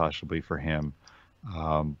teams possibly for him.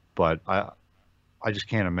 But I just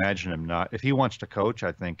can't imagine him not. If he wants to coach,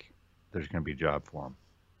 I think there's going to be a job for him.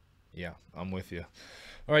 Yeah, I'm with you.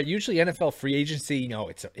 All right, usually NFL free agency,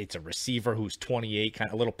 it's a receiver who's 28, kind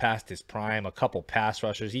of a little past his prime, a couple pass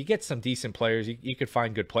rushers. You get some decent players. You could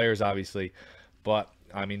find good players, obviously. But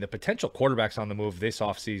I mean, the potential quarterbacks on the move this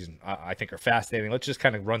offseason, I think, are fascinating. Let's just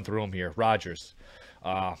kind of run through them here. Rodgers.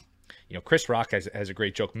 Chris Rock has a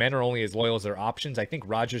great joke. Men are only as loyal as their options. I think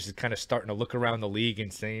Rodgers is kind of starting to look around the league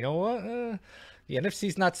and say, you know what? The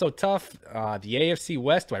NFC's not so tough. The AFC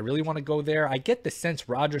West, do I really want to go there? I get the sense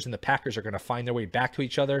Rodgers and the Packers are going to find their way back to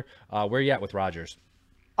each other. Where are you at with Rodgers?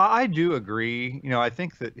 I do agree. I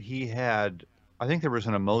think that I think there was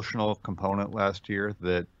an emotional component last year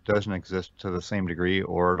that doesn't exist to the same degree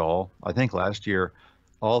or at all. I think last year,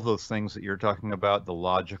 all those things that you're talking about, the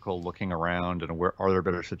logical looking around and where are there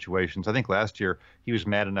better situations, I think last year he was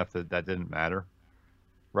mad enough that didn't matter,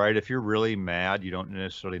 right? If you're really mad, you don't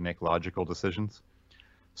necessarily make logical decisions.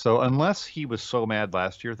 So unless he was so mad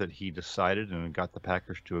last year that he decided and got the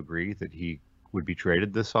Packers to agree that he would be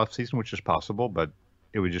traded this offseason, which is possible, but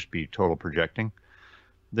it would just be total projecting,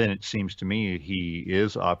 then it seems to me he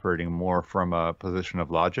is operating more from a position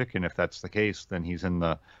of logic. And if that's the case, then he's in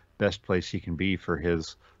the best place he can be for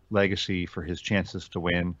his legacy, for his chances to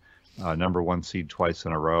win, number one seed twice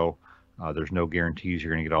in a row. There's no guarantees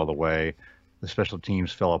you're going to get all the way. The special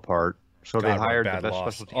teams fell apart. So God, they what a hired the bad best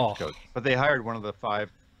loss. special teams coach. But they hired one of the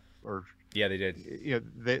five, or Yeah, they did.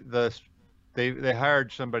 they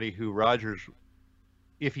hired somebody who Rodgers,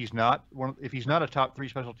 if he's not a top three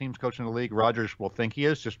special teams coach in the league, Rodgers will think he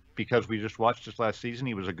is, just because we just watched this last season.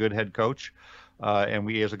 He was a good head coach, and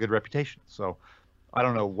he has a good reputation. So I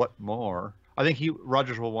don't know what more. I think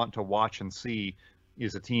Rodgers will want to watch and see,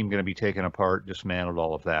 is the team going to be taken apart, dismantled,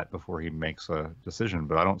 all of that before he makes a decision.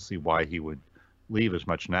 But I don't see why he would leave as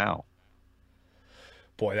much now.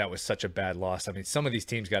 Boy, that was such a bad loss. I mean, some of these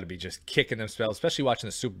teams got to be just kicking themselves, especially watching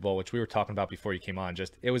the Super Bowl, which we were talking about before you came on.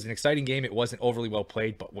 Just, it was an exciting game. It wasn't overly well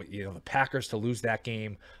played, but the Packers to lose that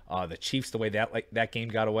game, the Chiefs the way that game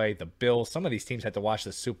got away, the Bills. Some of these teams had to watch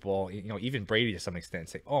the Super Bowl. Even Brady to some extent, and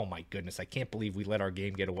say, "Oh my goodness, I can't believe we let our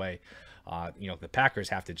game get away." The Packers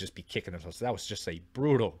have to just be kicking themselves. So that was just a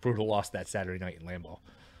brutal loss that Saturday night in Lambeau.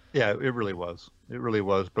 Yeah, it really was. It really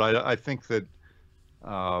was. But I think that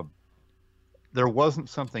there wasn't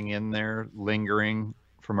something in there lingering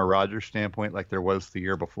from a Rodgers standpoint like there was the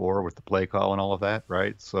year before with the play call and all of that,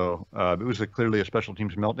 right? So it was clearly a special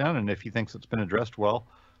teams meltdown, and if he thinks it's been addressed well,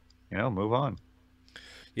 move on.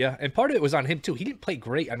 Yeah, and part of it was on him too. He didn't play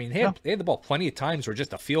great. I mean, they had the ball plenty of times where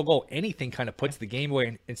just a field goal, anything kind of puts the game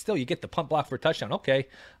away, and still you get the punt block for a touchdown. Okay,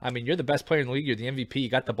 I mean, you're the best player in the league. You're the MVP. You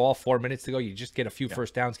got the ball 4 minutes to go. You just get a few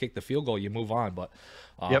first downs, kick the field goal, you move on. But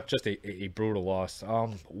just a brutal loss.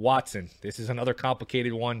 Watson, this is another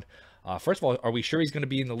complicated one. First of all, are we sure he's going to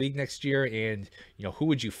be in the league next year? And, who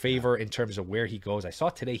would you favor in terms of where he goes? I saw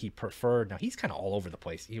today he preferred. Now, he's kind of all over the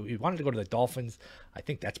place. He wanted to go to the Dolphins. I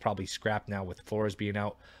think that's probably scrapped now with Flores being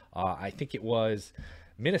out. I think it was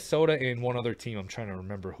Minnesota and one other team. I'm trying to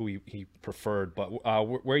remember who he preferred. But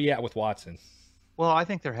where are you at with Watson? Well, I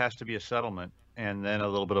think there has to be a settlement and then a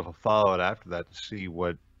little bit of a fallout after that to see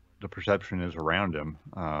what the perception is around him.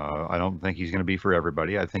 I don't think he's going to be for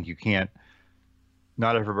everybody. I think you can't.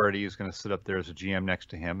 Not everybody is going to sit up there as a GM next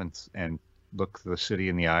to him and look the city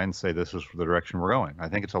in the eye and say, this is the direction we're going. I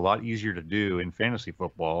think it's a lot easier to do in fantasy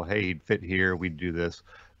football. Hey, he'd fit here, we'd do this,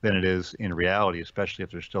 than it is in reality, especially if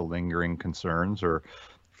there's still lingering concerns or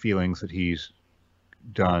feelings that he's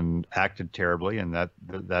acted terribly, and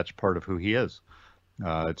that's part of who he is.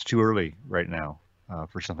 It's too early right now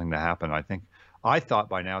for something to happen. I thought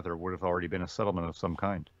by now there would have already been a settlement of some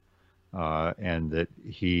kind. And that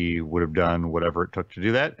he would have done whatever it took to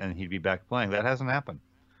do that, and he'd be back playing. That hasn't happened.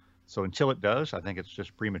 So until it does, I think it's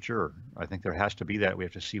just premature. I think there has to be that. We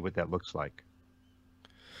have to see what that looks like.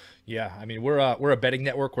 Yeah, I mean, we're a betting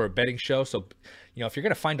network. We're a betting show. So, if you're going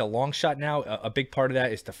to find a long shot now, a big part of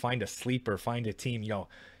that is to find a sleeper, find a team,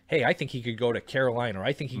 hey, I think he could go to Carolina, or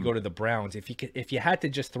I think he could go to the Browns. If you had to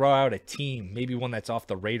just throw out a team, maybe one that's off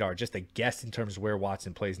the radar, just a guess in terms of where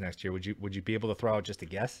Watson plays next year, would you be able to throw out just a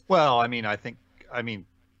guess? Well, I mean,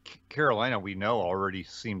 Carolina, we know already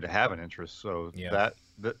seem to have an interest. So that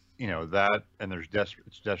and there's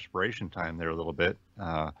it's desperation time there a little bit,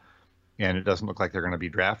 and it doesn't look like they're going to be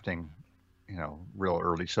drafting, real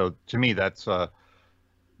early. So to me, that's an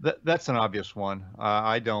obvious one.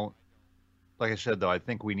 I don't. Like I said, though, I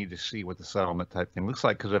think we need to see what the settlement type thing looks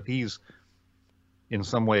like, because if he's in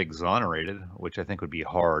some way exonerated, which I think would be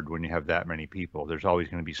hard when you have that many people, there's always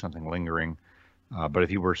going to be something lingering. But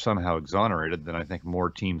if he were somehow exonerated, then I think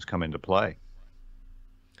more teams come into play.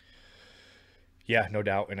 Yeah, no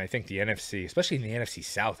doubt. And I think the NFC, especially in the NFC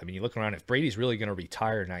South, I mean, you look around, if Brady's really going to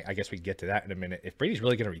retire, and I guess we can get to that in a minute. If Brady's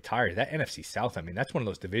really going to retire, that NFC South, I mean, that's one of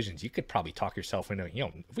those divisions you could probably talk yourself into.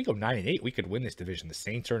 If we go 9-8, we could win this division. The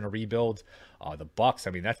Saints are in a rebuild. The Bucs,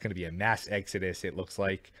 I mean, that's going to be a mass exodus. It looks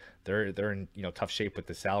like they're in tough shape with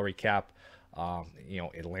the salary cap.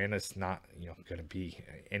 Atlanta's not going to be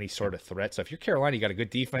any sort of threat. So if you're Carolina, you got a good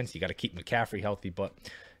defense. You got to keep McCaffrey healthy, but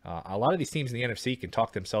a lot of these teams in the NFC can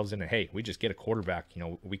talk themselves into, hey, we just get a quarterback,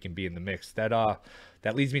 we can be in the mix. That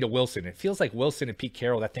leads me to Wilson. It feels like Wilson and Pete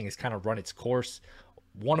Carroll, that thing has kind of run its course.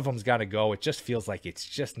 One of them's got to go. It just feels like it's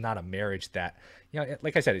just not a marriage that,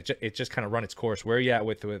 like I said, it just kind of run its course. Where are you at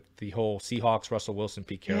with the whole Seahawks, Russell Wilson,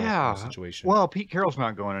 Pete Carroll situation? Well, Pete Carroll's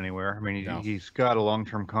not going anywhere. I mean, he's got a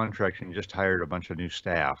long-term contract and he just hired a bunch of new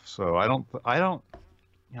staff. So I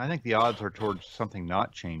think the odds are towards something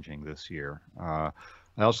not changing this year.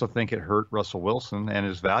 I also think it hurt Russell Wilson and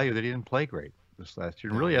his value that he didn't play great this last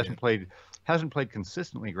year. And really hasn't played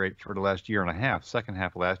consistently great for the last year and a half. Second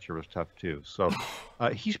half of last year was tough too. So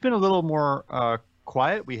he's been a little more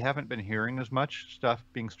quiet. We haven't been hearing as much stuff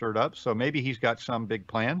being stirred up. So maybe he's got some big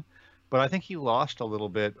plan. But I think he lost a little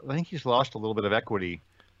bit. I think he's lost a little bit of equity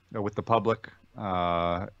with the public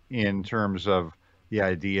in terms of the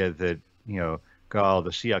idea that, God, the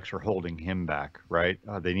Seahawks are holding him back, right?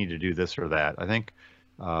 They need to do this or that. I think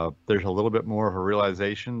there's a little bit more of a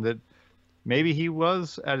realization that maybe he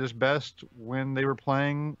was at his best when they were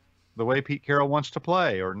playing the way Pete Carroll wants to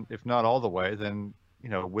play, or if not all the way, then,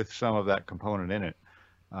 with some of that component in it.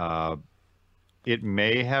 It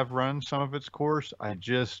may have run some of its course. I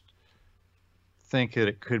just think that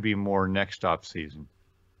it could be more next off season.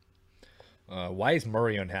 Why is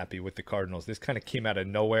Murray unhappy with the Cardinals? This kind of came out of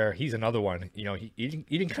nowhere. He's another one. You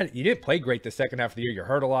didn't play great the second half of the year. You're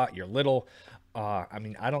hurt a lot. You're little.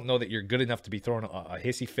 I don't know that you're good enough to be throwing a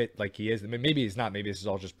hissy fit like he is. Maybe he's not. Maybe this is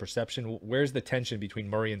all just perception. Where's the tension between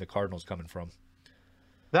Murray and the Cardinals coming from?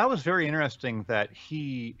 That was very interesting that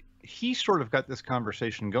he sort of got this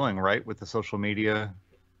conversation going, right, with the social media.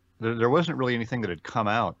 There wasn't really anything that had come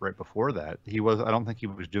out right before that. I don't think he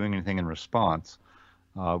was doing anything in response,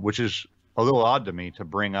 which is a little odd to me to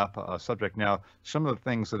bring up a subject. Now, some of the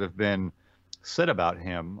things that have been said about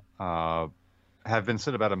him have been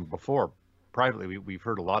said about him before. Privately, we've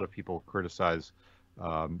heard a lot of people criticize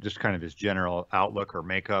just kind of his general outlook or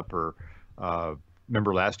makeup. Or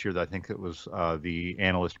remember last year that I think it was the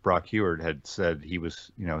analyst Brock Heward had said he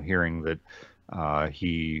was, hearing that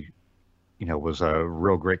he, was a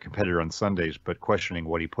real great competitor on Sundays, but questioning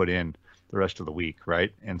what he put in the rest of the week,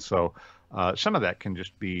 right? And so some of that can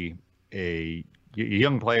just be a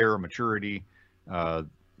young player, maturity,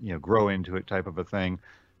 grow into it type of a thing.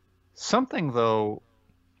 Something, though,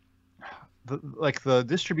 the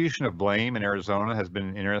distribution of blame in Arizona has been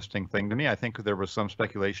an interesting thing to me. I think there was some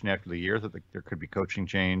speculation after the year that there could be coaching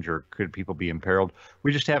change or could people be imperiled.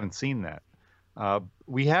 We just haven't seen that.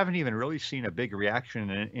 We haven't even really seen a big reaction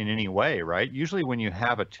in any way, right? Usually when you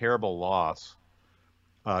have a terrible loss,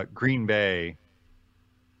 Green Bay,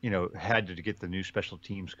 had to get the new special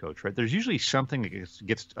teams coach, right? There's usually something that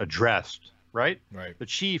gets addressed, right? Right. The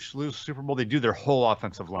Chiefs lose the Super Bowl, they do their whole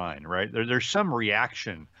offensive line, right? There's some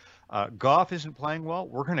reaction. Goff isn't playing well,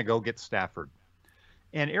 we're going to go get Stafford.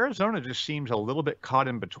 And Arizona just seems a little bit caught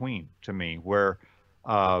in between to me, where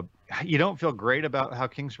you don't feel great about how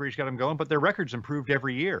Kingsbury's got him going, but their record's improved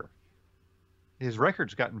every year. His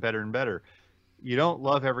record's gotten better and better. You don't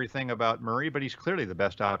love everything about Murray, but he's clearly the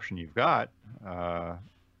best option you've got.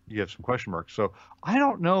 You have some question marks. So I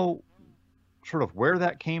don't know sort of where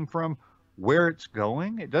that came from, where it's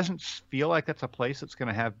going. It doesn't feel like that's a place that's going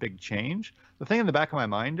to have big change. The thing in the back of my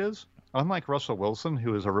mind is, unlike Russell Wilson,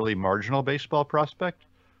 who is a really marginal baseball prospect,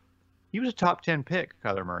 he was a top 10 pick,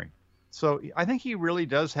 Kyler Murray. So I think he really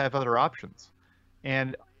does have other options.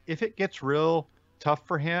 And if it gets real tough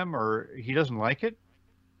for him or he doesn't like it,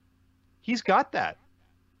 he's got that.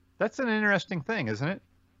 That's an interesting thing, isn't it?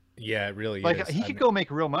 Yeah, it really is. He could go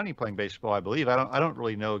make real money playing baseball, I believe. I don't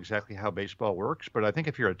really know exactly how baseball works, but I think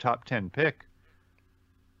if you're a top 10 pick,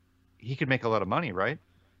 he could make a lot of money, right?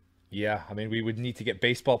 Yeah, we would need to get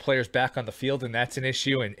baseball players back on the field, and that's an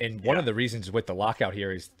issue. And one of the reasons with the lockout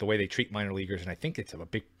here is the way they treat minor leaguers, and I think it's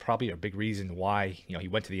probably a big reason why he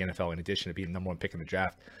went to the NFL in addition to being the number one pick in the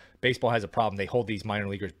draft. Baseball has a problem; they hold these minor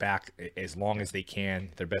leaguers back as long as they can,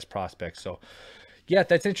 their best prospects. So, yeah,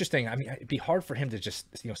 that's interesting. It'd be hard for him to just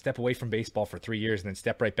step away from baseball for 3 years and then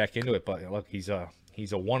step right back into it. But look, he's a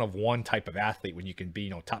one of one type of athlete when you can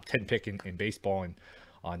be top 10 pick in baseball and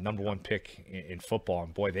number one pick in football.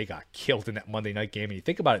 And boy, they got killed in that Monday night game. And you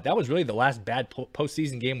think about it, that was really the last bad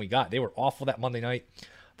postseason game we got. They were awful that Monday night.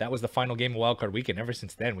 That was the final game of Wild Card Weekend. Ever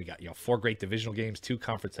since then, we got 4 great divisional games, 2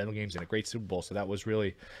 conference title games, and a great Super Bowl. So that was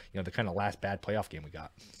really the kind of last bad playoff game we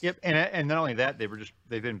got. Yep, and not only that,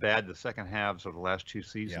 they've been bad the second halves of the last 2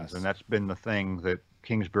 seasons, and that's been the thing that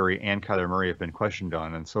Kingsbury and Kyler Murray have been questioned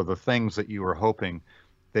on. And so the things that you were hoping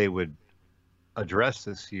they would address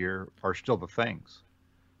this year are still the things.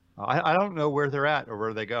 I don't know where they're at or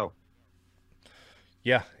where they go.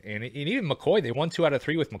 Yeah, and even McCoy, they won 2 out of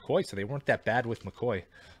 3 with McCoy, so they weren't that bad with McCoy.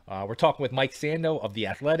 We're talking with Mike Sando of The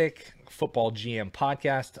Athletic, Football GM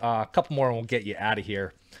podcast. A couple more and we'll get you out of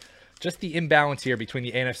here. Just the imbalance here between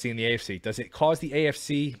the NFC and the AFC. Does it cause the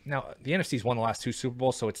AFC? Now, the NFC's won the last 2 Super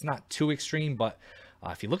Bowls, so it's not too extreme, but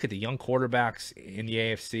if you look at the young quarterbacks in the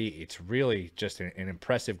AFC, it's really just an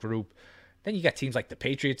impressive group. Then you got teams like the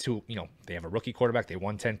Patriots who, they have a rookie quarterback. They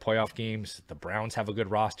won 10 playoff games. The Browns have a good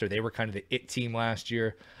roster. They were kind of the it team last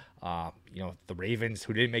year. The Ravens,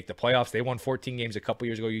 who didn't make the playoffs, they won 14 games a couple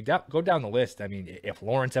years ago. You go down the list. If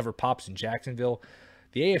Lawrence ever pops in Jacksonville,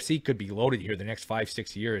 the AFC could be loaded here the next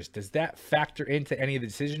 5-6 years. Does that factor into any of the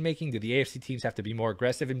decision-making? Do the AFC teams have to be more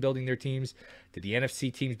aggressive in building their teams? Do the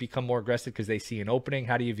NFC teams become more aggressive because they see an opening?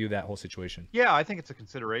 How do you view that whole situation? Yeah, I think it's a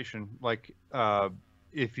consideration.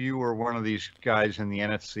 if you were one of these guys in the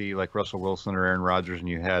NFC like Russell Wilson or Aaron Rodgers, and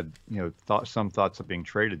you had some thoughts of being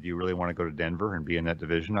traded, do you really want to go to Denver and be in that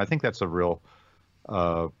division? I think that's a real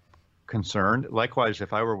concern. Likewise,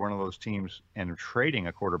 if I were one of those teams and trading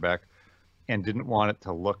a quarterback and didn't want it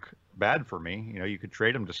to look bad for me, you could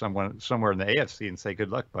trade him to someone somewhere in the AFC and say, good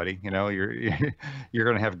luck, buddy. You're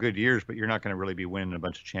going to have good years, but you're not going to really be winning a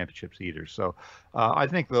bunch of championships either. So I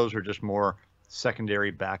think those are just more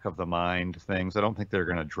secondary, back of the mind things. I don't think they're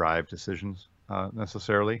going to drive decisions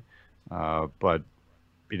necessarily, but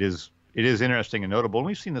it is interesting and notable. And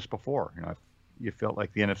we've seen this before. You felt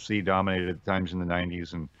like the NFC dominated at times in the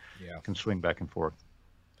 90s and can swing back and forth.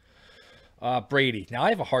 Brady. Now, I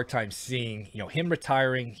have a hard time seeing, him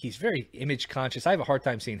retiring. He's very image conscious. I have a hard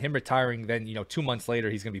time seeing him retiring. Then, 2 months later,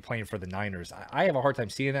 he's going to be playing for the Niners. I have a hard time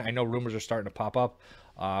seeing that. I know rumors are starting to pop up.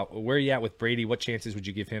 Where are you at with Brady? What chances would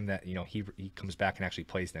you give him that, he comes back and actually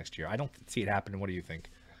plays next year? I don't see it happening. What do you think?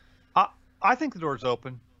 I think the door's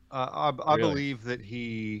open. I Really? believe that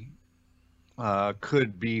he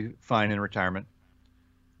could be fine in retirement.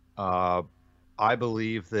 I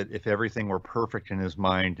believe that if everything were perfect in his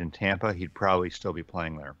mind in Tampa, he'd probably still be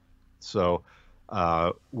playing there. So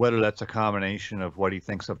whether that's a combination of what he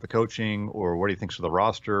thinks of the coaching or what he thinks of the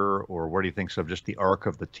roster or what he thinks of just the arc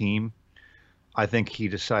of the team, I think he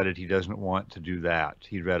decided he doesn't want to do that.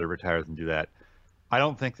 He'd rather retire than do that. I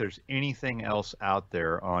don't think there's anything else out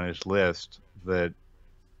there on his list that,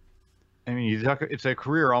 it's a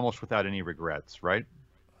career almost without any regrets, right?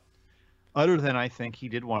 Other than I think he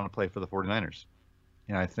did want to play for the 49ers.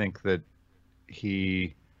 And I think that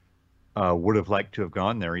he would have liked to have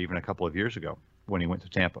gone there even a couple of years ago when he went to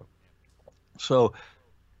Tampa. So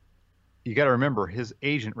you got to remember, his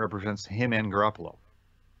agent represents him and Garoppolo.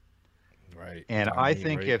 Right. And Tom I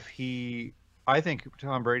Brady, think I think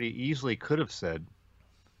Tom Brady easily could have said,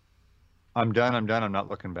 I'm done, I'm not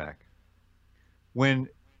looking back. When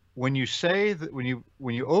you say that, when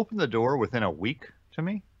you open the door within a week to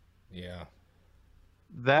me, Yeah.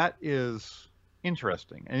 that is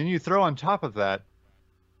interesting. And then you throw on top of that,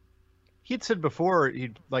 he'd said before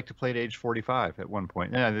he'd like to play at age 45 at one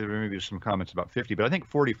point. Yeah, there may be some comments about 50, but I think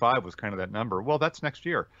 45 was kind of that number. Well, that's next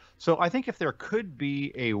year. So I think if there could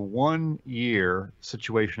be a 1 year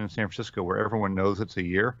situation in San Francisco where everyone knows it's a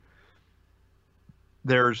year,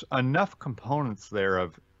 there's enough components there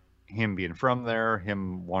of him being from there,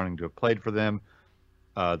 him wanting to have played for them.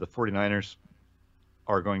 The 49ers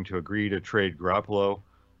are going to agree to trade Garoppolo.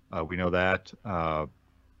 We know that.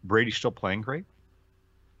 Brady's still playing great.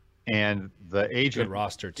 And the agent, Good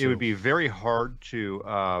roster, too. It would be very hard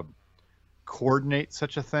to coordinate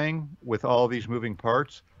such a thing with all these moving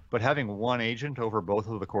parts. But having one agent over both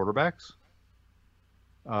of the quarterbacks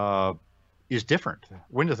is different.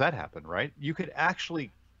 When does that happen, right? You could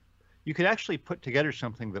actually put together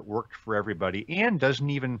something that worked for everybody and doesn't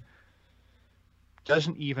even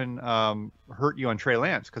hurt you on Trey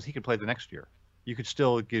Lance, because he could play the next year. You could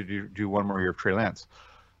still do 1 more year of Trey Lance.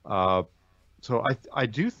 So I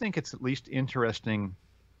do think it's at least interesting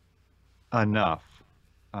enough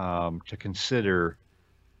to consider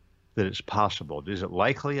that it's possible. Is it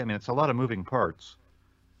likely? I mean, it's a lot of moving parts,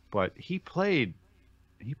 but he played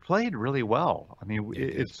really well. I mean,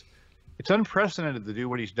 it's unprecedented to do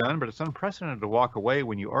what he's done, but it's unprecedented to walk away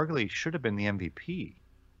when you arguably should have been the MVP.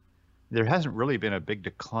 There hasn't really been a big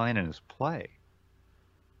decline in his play.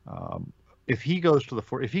 If he could go to the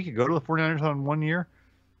 49ers on 1 year,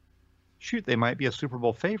 shoot, they might be a Super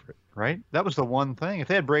Bowl favorite, right? That was the one thing. If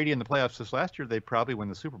they had Brady in the playoffs this last year, they'd probably win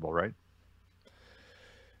the Super Bowl, right?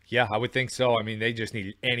 Yeah, I would think so. I mean, they just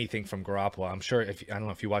need anything from Garoppolo. I'm sure I don't know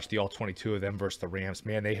if you watched the all 22 of them versus the Rams,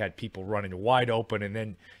 man, they had people running wide open. And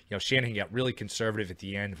then, Shanahan got really conservative at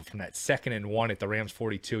the end from that 2nd and 1 at the Rams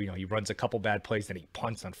 42. He runs a couple bad plays, then he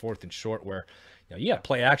punts on 4th and short where, you got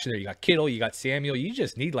play action there. You got Kittle, you got Samuel. You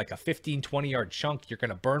just need like a 15, 20-yard chunk. You're going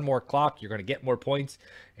to burn more clock. You're going to get more points,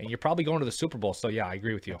 and you're probably going to the Super Bowl. So, yeah, I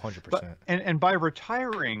agree with you 100%. But, and by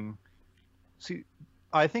retiring, see,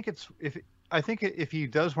 I think if he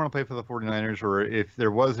does want to play for the 49ers, or if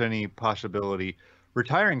there was any possibility,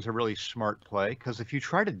 retiring is a really smart play, because if you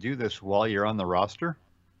try to do this while you're on the roster,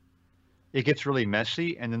 it gets really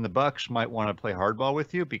messy, and then the Bucs might want to play hardball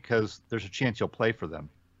with you because there's a chance you'll play for them.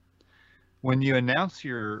 When you announce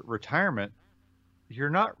your retirement, you're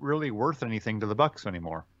not really worth anything to the Bucs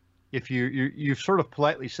anymore. If you've sort of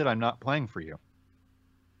politely said, I'm not playing for you,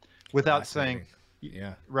 without saying,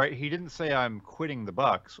 yeah, right. He didn't say I'm quitting the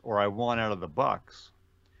Bucs or I want out of the Bucs.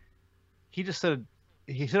 He said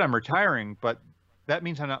I'm retiring, but that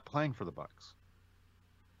means I'm not playing for the Bucs.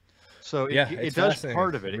 So Yeah, it it's does fascinating.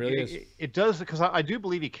 part of it. It really is. It does, because I do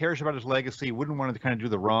believe he cares about his legacy. He wouldn't want to kind of do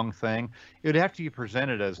the wrong thing. It would have to be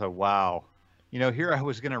presented as a wow. Here I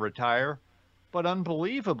was going to retire, but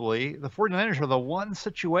unbelievably, the 49ers are the one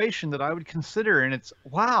situation that I would consider, and it's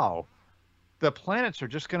wow, the planets are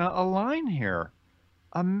just going to align here.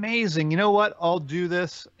 Amazing. You know what? I'll do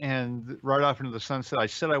this and right off into the sunset. I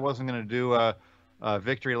said I wasn't going to do a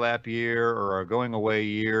victory lap year or a going away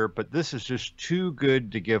year, but this is just too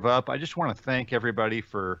good to give up. I just want to thank everybody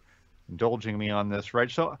for indulging me on this,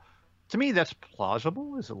 right? So to me, that's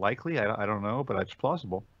plausible. Is it likely? I don't know, but it's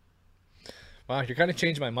plausible. Wow, you're kind of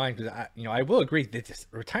changing my mind because I will agree that this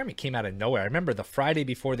retirement came out of nowhere. I remember the Friday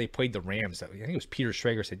before they played the Rams. I think it was Peter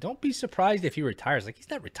Schrager said, "Don't be surprised if he retires." Like, he's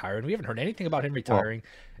not retiring. We haven't heard anything about him retiring.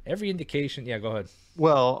 Every indication. Yeah, go ahead.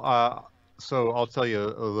 Well, so I'll tell you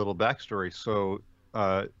a little backstory. So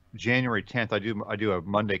January 10th, I do a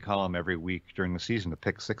Monday column every week during the season, the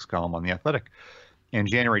Pick Six column on The Athletic. And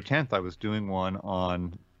January 10th, I was doing one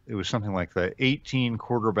on, it was something like the 18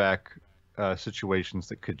 quarterback situations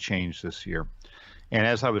that could change this year. And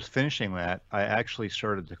as I was finishing that, I actually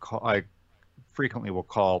started to call. I frequently will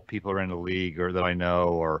call people around the league or that I know,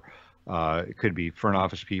 or it could be front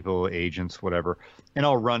office people, agents, whatever, and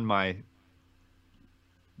I'll run my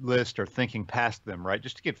list or thinking past them, right,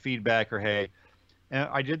 just to get feedback or hey. And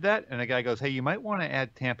I did that, and a guy goes, "Hey, you might want to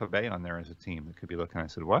add Tampa Bay on there as a team that could be looking." I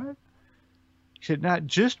said, "What?" He said, "Not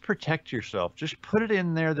just protect yourself, just put it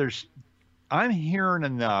in there. I'm hearing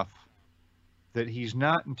enough that he's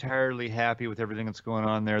not entirely happy with everything that's going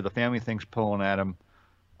on there. The family thing's pulling at him.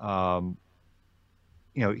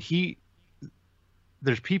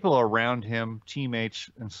 There's people around him, teammates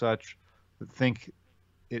and such, that think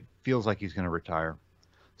it feels like he's going to retire."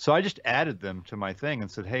 So I just added them to my thing and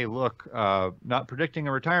said, "Hey, look, not predicting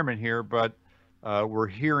a retirement here, but we're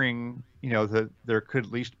hearing, that there could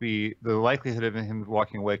at least be the likelihood of him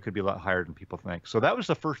walking away could be a lot higher than people think." So that was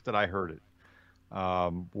the first that I heard it.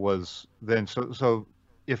 Was then so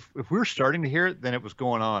if we're starting to hear it, then it was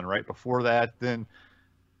going on right before that. Then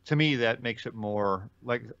to me, that makes it more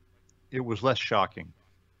like it was less shocking.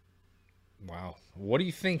 Wow. What do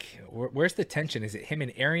you think? Where's the tension? Is it him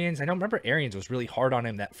and Arians? I don't remember Arians was really hard on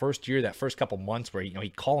him that first year, that first couple months where,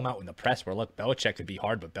 he'd call him out in the press where, look, Belichick could be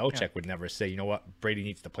hard, but Belichick would never say, you know what, Brady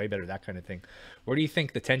needs to play better, that kind of thing. Where do you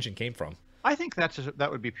think the tension came from? I think that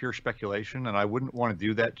would be pure speculation, and I wouldn't want to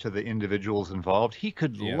do that to the individuals involved. He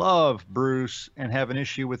could love Bruce and have an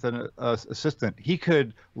issue with an assistant. He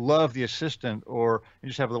could love the assistant and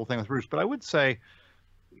just have a little thing with Bruce. But I would say,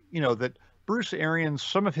 that Bruce Arians,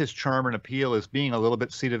 some of his charm and appeal is being a little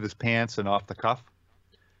bit seat of his pants and off the cuff.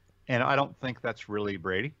 And I don't think that's really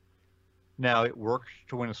Brady. Now, it worked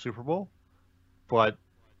to win a Super Bowl, but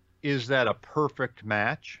is that a perfect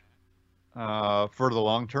match for the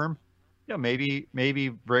long term? Maybe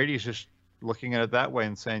Brady's just looking at it that way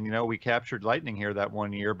and saying, we captured lightning here that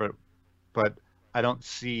one year, but I don't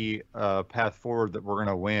see a path forward that we're going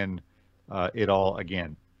to win it all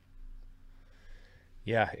again.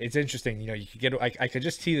 Yeah, it's interesting. You could get. I could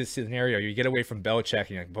just see the scenario. You get away from Belichick, and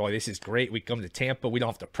you're like, boy, this is great. We come to Tampa. We don't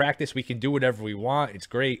have to practice. We can do whatever we want. It's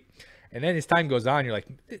great. And then as time goes on, you're like,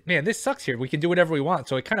 man, this sucks here. We can do whatever we want.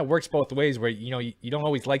 So it kind of works both ways where, you don't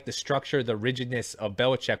always like the structure, the rigidness of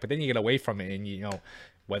Belichick, but then you get away from it and,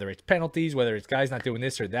 whether it's penalties, whether it's guys not doing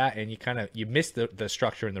this or that, and you miss the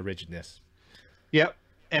structure and the rigidness. Yep.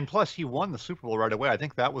 And plus he won the Super Bowl right away. I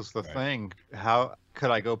think that was the thing. How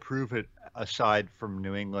could I go prove it aside from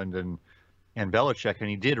New England and Belichick? And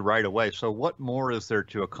he did right away. So what more is there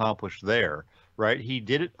to accomplish there? Right, he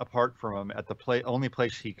did it apart from him at the only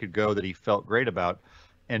place he could go that he felt great about,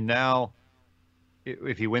 and now,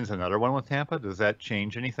 if he wins another one with Tampa, does that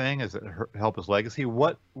change anything? Does it help his legacy?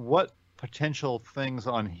 What potential things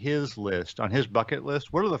on his list, on his bucket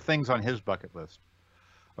list? What are the things on his bucket list?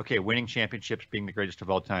 Okay, winning championships, being the greatest of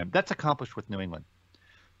all time. That's accomplished with New England.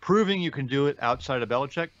 Proving you can do it outside of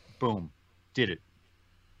Belichick, boom, did it.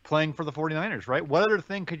 Playing for the 49ers, right? What other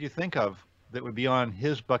thing could you think of that would be on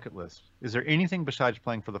his bucket list? Is there anything besides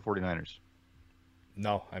playing for the 49ers?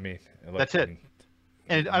 No, I mean, that's it.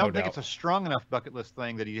 And I don't think it's a strong enough bucket list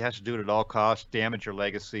thing that he has to do it at all costs, damage your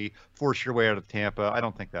legacy, force your way out of Tampa. I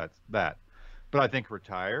don't think that's that. But I think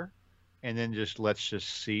retire and then let's just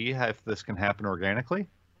see if this can happen organically.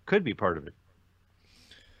 Could be part of it.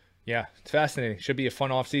 Yeah, it's fascinating. Should be a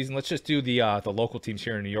fun off season. Let's just do the local teams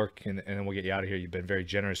here in New York, and then we'll get you out of here. You've been very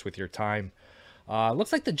generous with your time.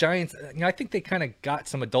 Looks like the Giants, I think they kind of got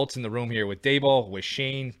some adults in the room here with Daboll, with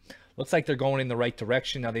Shane. Looks like they're going in the right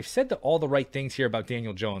direction. Now, they've said all the right things here about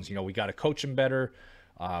Daniel Jones. We got to coach him better.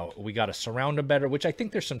 We got to surround him better, which I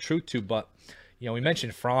think there's some truth to. But, we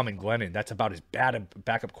mentioned Fromm and Glennon. That's about as bad a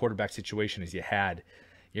backup quarterback situation as you had.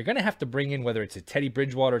 You're going to have to bring in, whether it's a Teddy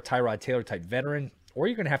Bridgewater, Tyrod Taylor type veteran, or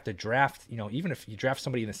you're going to have to draft, even if you draft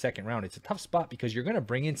somebody in the second round, it's a tough spot because you're going to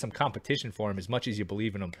bring in some competition for him as much as you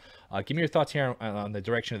believe in him. Give me your thoughts here on the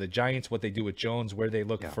direction of the Giants, what they do with Jones, where they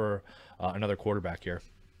look for another quarterback here.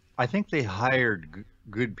 I think they hired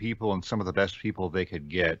good people and some of the best people they could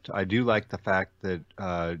get. I do like the fact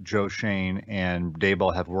that Joe Schoen and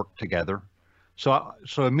Daboll have worked together. So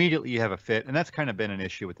immediately you have a fit, and that's kind of been an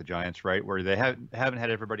issue with the Giants, right? Where they haven't had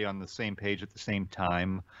everybody on the same page at the same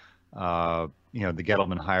time. The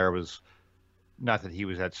Gettleman hire was not that he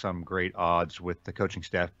was at some great odds with the coaching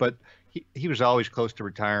staff, but he was always close to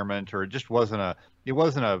retirement, or it just wasn't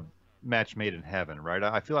a match made in heaven, right?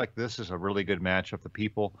 I feel like this is a really good match of the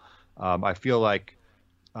people. I feel like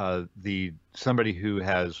somebody who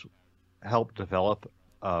has helped develop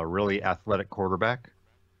a really athletic quarterback.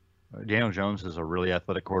 Daniel Jones is a really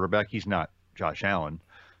athletic quarterback. He's not Josh Allen,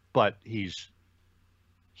 but he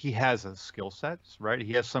has a skill set, right?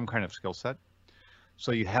 He has some kind of skill set.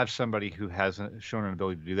 So you have somebody who has shown an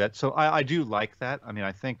ability to do that. So I do like that. I mean,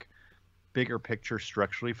 I think bigger picture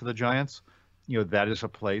structurally for the Giants, that is a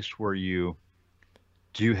place where you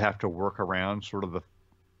do have to work around sort of the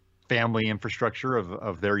family infrastructure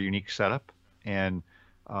of their unique setup. And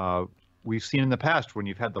we've seen in the past when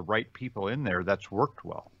you've had the right people in there, that's worked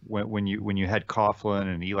well. When you had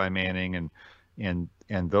Coughlin and Eli Manning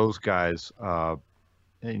and those guys,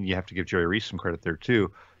 and you have to give Jerry Reese some credit there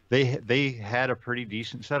too. They had a pretty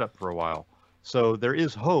decent setup for a while. So there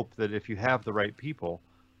is hope that if you have the right people,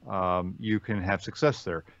 you can have success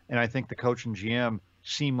there. And I think the coach and GM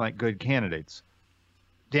seem like good candidates.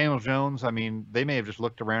 Daniel Jones, I mean, they may have just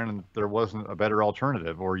looked around and there wasn't a better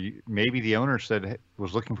alternative, or maybe the owner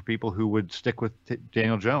was looking for people who would stick with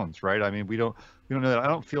Daniel Jones, right? I mean, we don't know that. I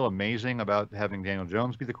don't feel amazing about having Daniel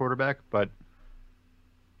Jones be the quarterback, but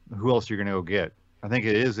who else are you going to go get? I think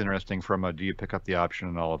it is interesting from do you pick up the option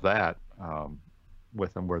and all of that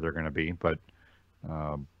with them where they're going to be, but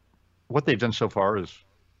what they've done so far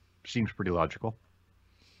seems pretty logical.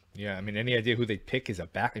 Yeah, I mean, any idea who they'd pick as a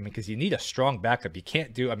back? I mean, because you need a strong backup. You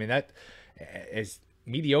can't do. I mean, that as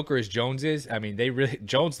mediocre as Jones is. I mean,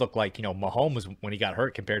 Jones looked like Mahomes when he got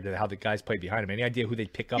hurt compared to how the guys played behind him. Any idea who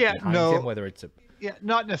they'd pick up behind him? Whether it's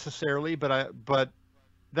not necessarily, but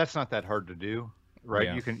that's not that hard to do, right?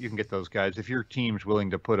 Yeah. You can get those guys if your team's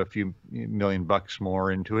willing to put a few $1,000,000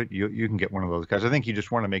 more into it. You can get one of those guys. I think you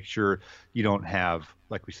just want to make sure you don't have,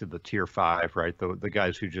 like we said, the tier 5, right? The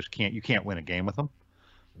guys who just you can't win a game with them.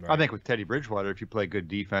 Right. I think with Teddy Bridgewater, if you play good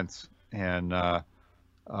defense and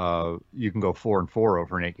you can go 4-4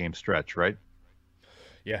 over an 8-game stretch, right?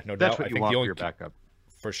 Yeah, no doubt. That's what you want for your backup.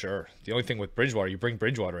 For sure. The only thing with Bridgewater, you bring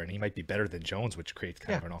Bridgewater in, he might be better than Jones, which creates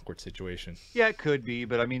kind of an awkward situation. Yeah, it could be,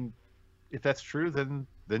 but I mean, if that's true, then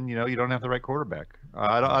you don't have the right quarterback.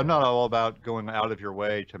 I'm not all about going out of your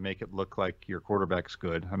way to make it look like your quarterback's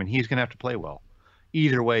good. I mean, he's going to have to play well.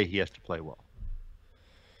 Either way, he has to play well.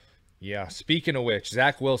 Yeah, speaking of which,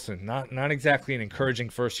 Zach Wilson, not exactly an encouraging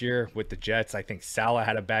first year with the Jets. I think Saleh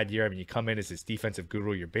had a bad year. I mean, you come in as this defensive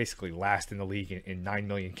guru, you're basically last in the league in 9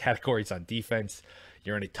 million categories on defense.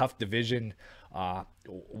 You're in a tough division.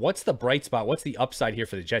 What's the bright spot? What's the upside here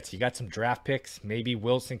for the Jets? You got some draft picks. Maybe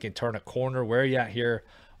Wilson can turn a corner. Where are you at here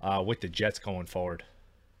with the Jets going forward?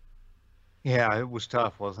 Yeah, it was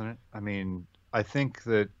tough, wasn't it? I mean, I think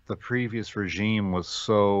that the previous regime was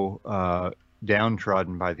so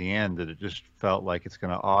downtrodden by the end that it just felt like it's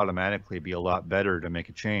going to automatically be a lot better to make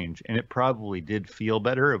a change. And it probably did feel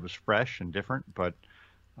better. It was fresh and different, but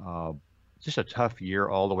just a tough year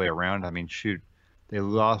all the way around. I mean, shoot, they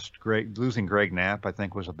losing Greg Knapp, I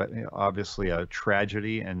think, was obviously a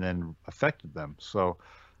tragedy and then affected them. So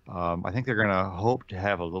I think they're going to hope to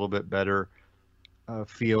have a little bit better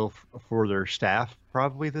feel for their staff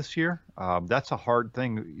probably this year. That's a hard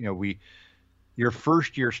thing. Your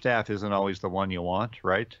first year staff isn't always the one you want,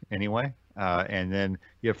 right? Anyway, and then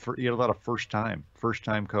you have a lot of first time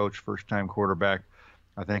coach, first time quarterback.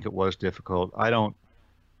 I think it was difficult. I don't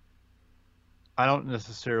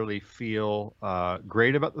necessarily feel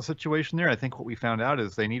great about the situation there. I think what we found out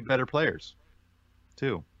is they need better players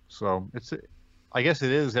too. So I guess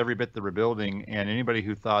it is every bit the rebuilding, and anybody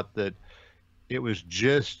who thought that it was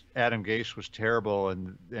just Adam Gase was terrible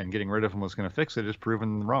and getting rid of him was going to fix it is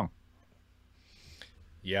proven wrong.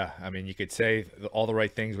 Yeah, I mean, you could say all the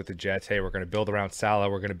right things with the Jets. Hey, we're going to build around Saleh.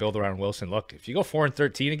 We're going to build around Wilson. Look, if you go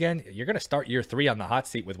 4-13 again, you're going to start year 3 on the hot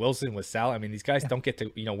seat with Wilson, with Saleh. I mean, these guys don't get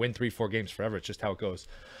to win 3-4 games forever. It's just how it goes.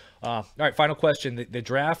 All right, final question. The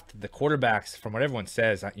draft, the quarterbacks, from what everyone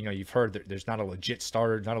says, you've heard that there's not a legit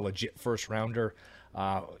starter, not a legit first rounder.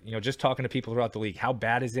 Just talking to people throughout the league, how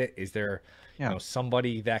bad is it? Is there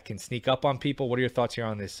somebody that can sneak up on people? What are your thoughts here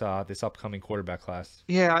on this upcoming quarterback class?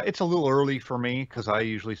 Yeah, it's a little early for me because I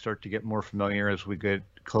usually start to get more familiar as we get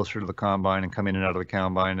closer to the combine and come in and out of the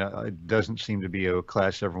combine. It doesn't seem to be a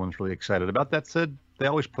class everyone's really excited about. That said, they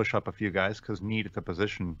always push up a few guys because need at the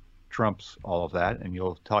position trumps all of that, and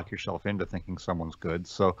you'll talk yourself into thinking someone's good.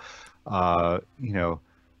 So,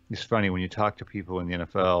 it's funny when you talk to people in the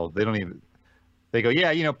NFL, they go,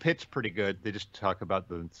 yeah, Pitt's pretty good. They just talk about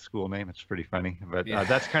the school name. It's pretty funny. But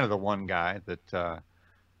that's kind of the one guy that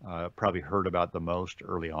probably heard about the most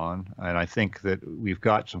early on. And I think that we've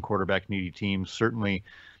got some quarterback needy teams, certainly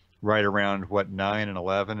right around 9 and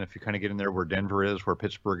 11. If you kind of get in there where Denver is, where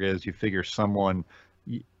Pittsburgh is, you figure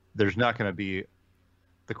there's not going to be,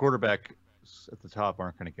 the quarterback at the top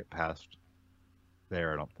aren't going to get past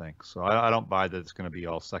there, I don't think. So I don't buy that it's going to be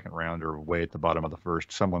all second round or way at the bottom of the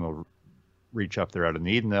first. Someone will reach up there out of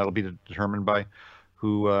need, and that'll be determined by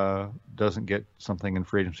who doesn't get something in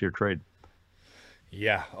free agency or trade.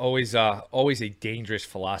 Yeah, always a dangerous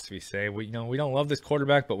philosophy. Say we don't love this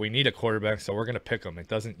quarterback, but we need a quarterback, so we're going to pick him. It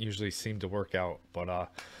doesn't usually seem to work out, but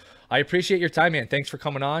I appreciate your time, man. Thanks for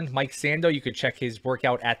coming on. Mike Sando, you can check his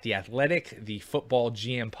workout at The Athletic, the Football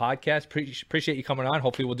GM podcast. Appreciate you coming on.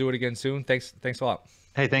 Hopefully we'll do it again soon. Thanks a lot.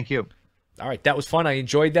 Hey, thank you. All right, that was fun. I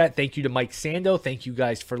enjoyed that. Thank you to Mike Sando. Thank you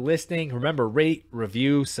guys for listening. Remember, rate,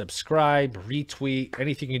 review, subscribe, retweet,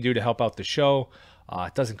 anything you can do to help out the show.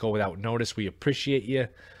 It doesn't go without notice. We appreciate you.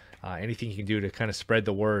 Anything you can do to kind of spread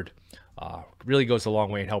the word really goes a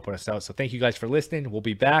long way in helping us out. So thank you guys for listening. We'll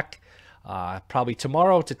be back probably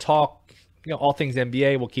tomorrow to talk all things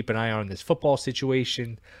NBA. We'll keep an eye on this football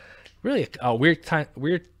situation. Really a weird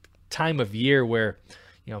time of year where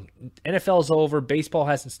NFL's over, baseball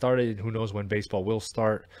hasn't started, and who knows when baseball will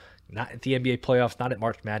start. Not at the NBA playoffs, not at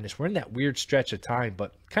March Madness. We're in that weird stretch of time,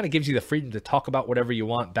 but kind of gives you the freedom to talk about whatever you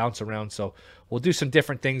want, bounce around. So we'll do some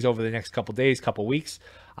different things over the next couple days, couple weeks.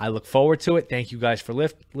 I look forward to it. Thank you guys for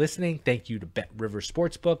listening. Thank you to Bet River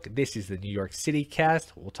Sportsbook. This is the New York City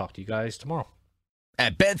Cast. We'll talk to you guys tomorrow.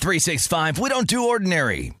 At Bet365, we don't do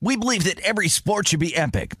ordinary. We believe that every sport should be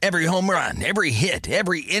epic. Every home run, every hit,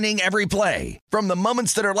 every inning, every play. From the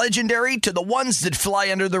moments that are legendary to the ones that fly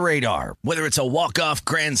under the radar. Whether it's a walk-off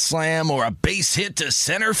grand slam or a base hit to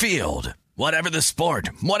center field. Whatever the sport,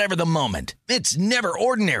 whatever the moment. It's never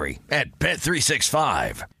ordinary at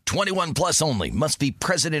Bet365. 21 plus only. Must be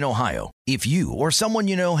present in Ohio. If you or someone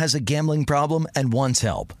you know has a gambling problem and wants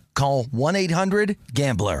help, call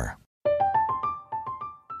 1-800-GAMBLER.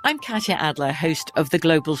 I'm Katya Adler, host of The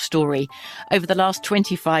Global Story. Over the last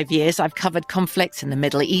 25 years, I've covered conflicts in the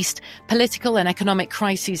Middle East, political and economic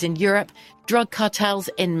crises in Europe, drug cartels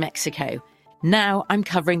in Mexico. Now I'm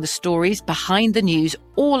covering the stories behind the news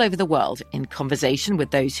all over the world in conversation with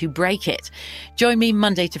those who break it. Join me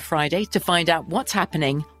Monday to Friday to find out what's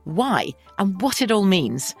happening, why, and what it all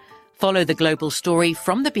means. Follow The Global Story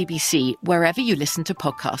from the BBC wherever you listen to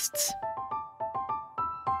podcasts.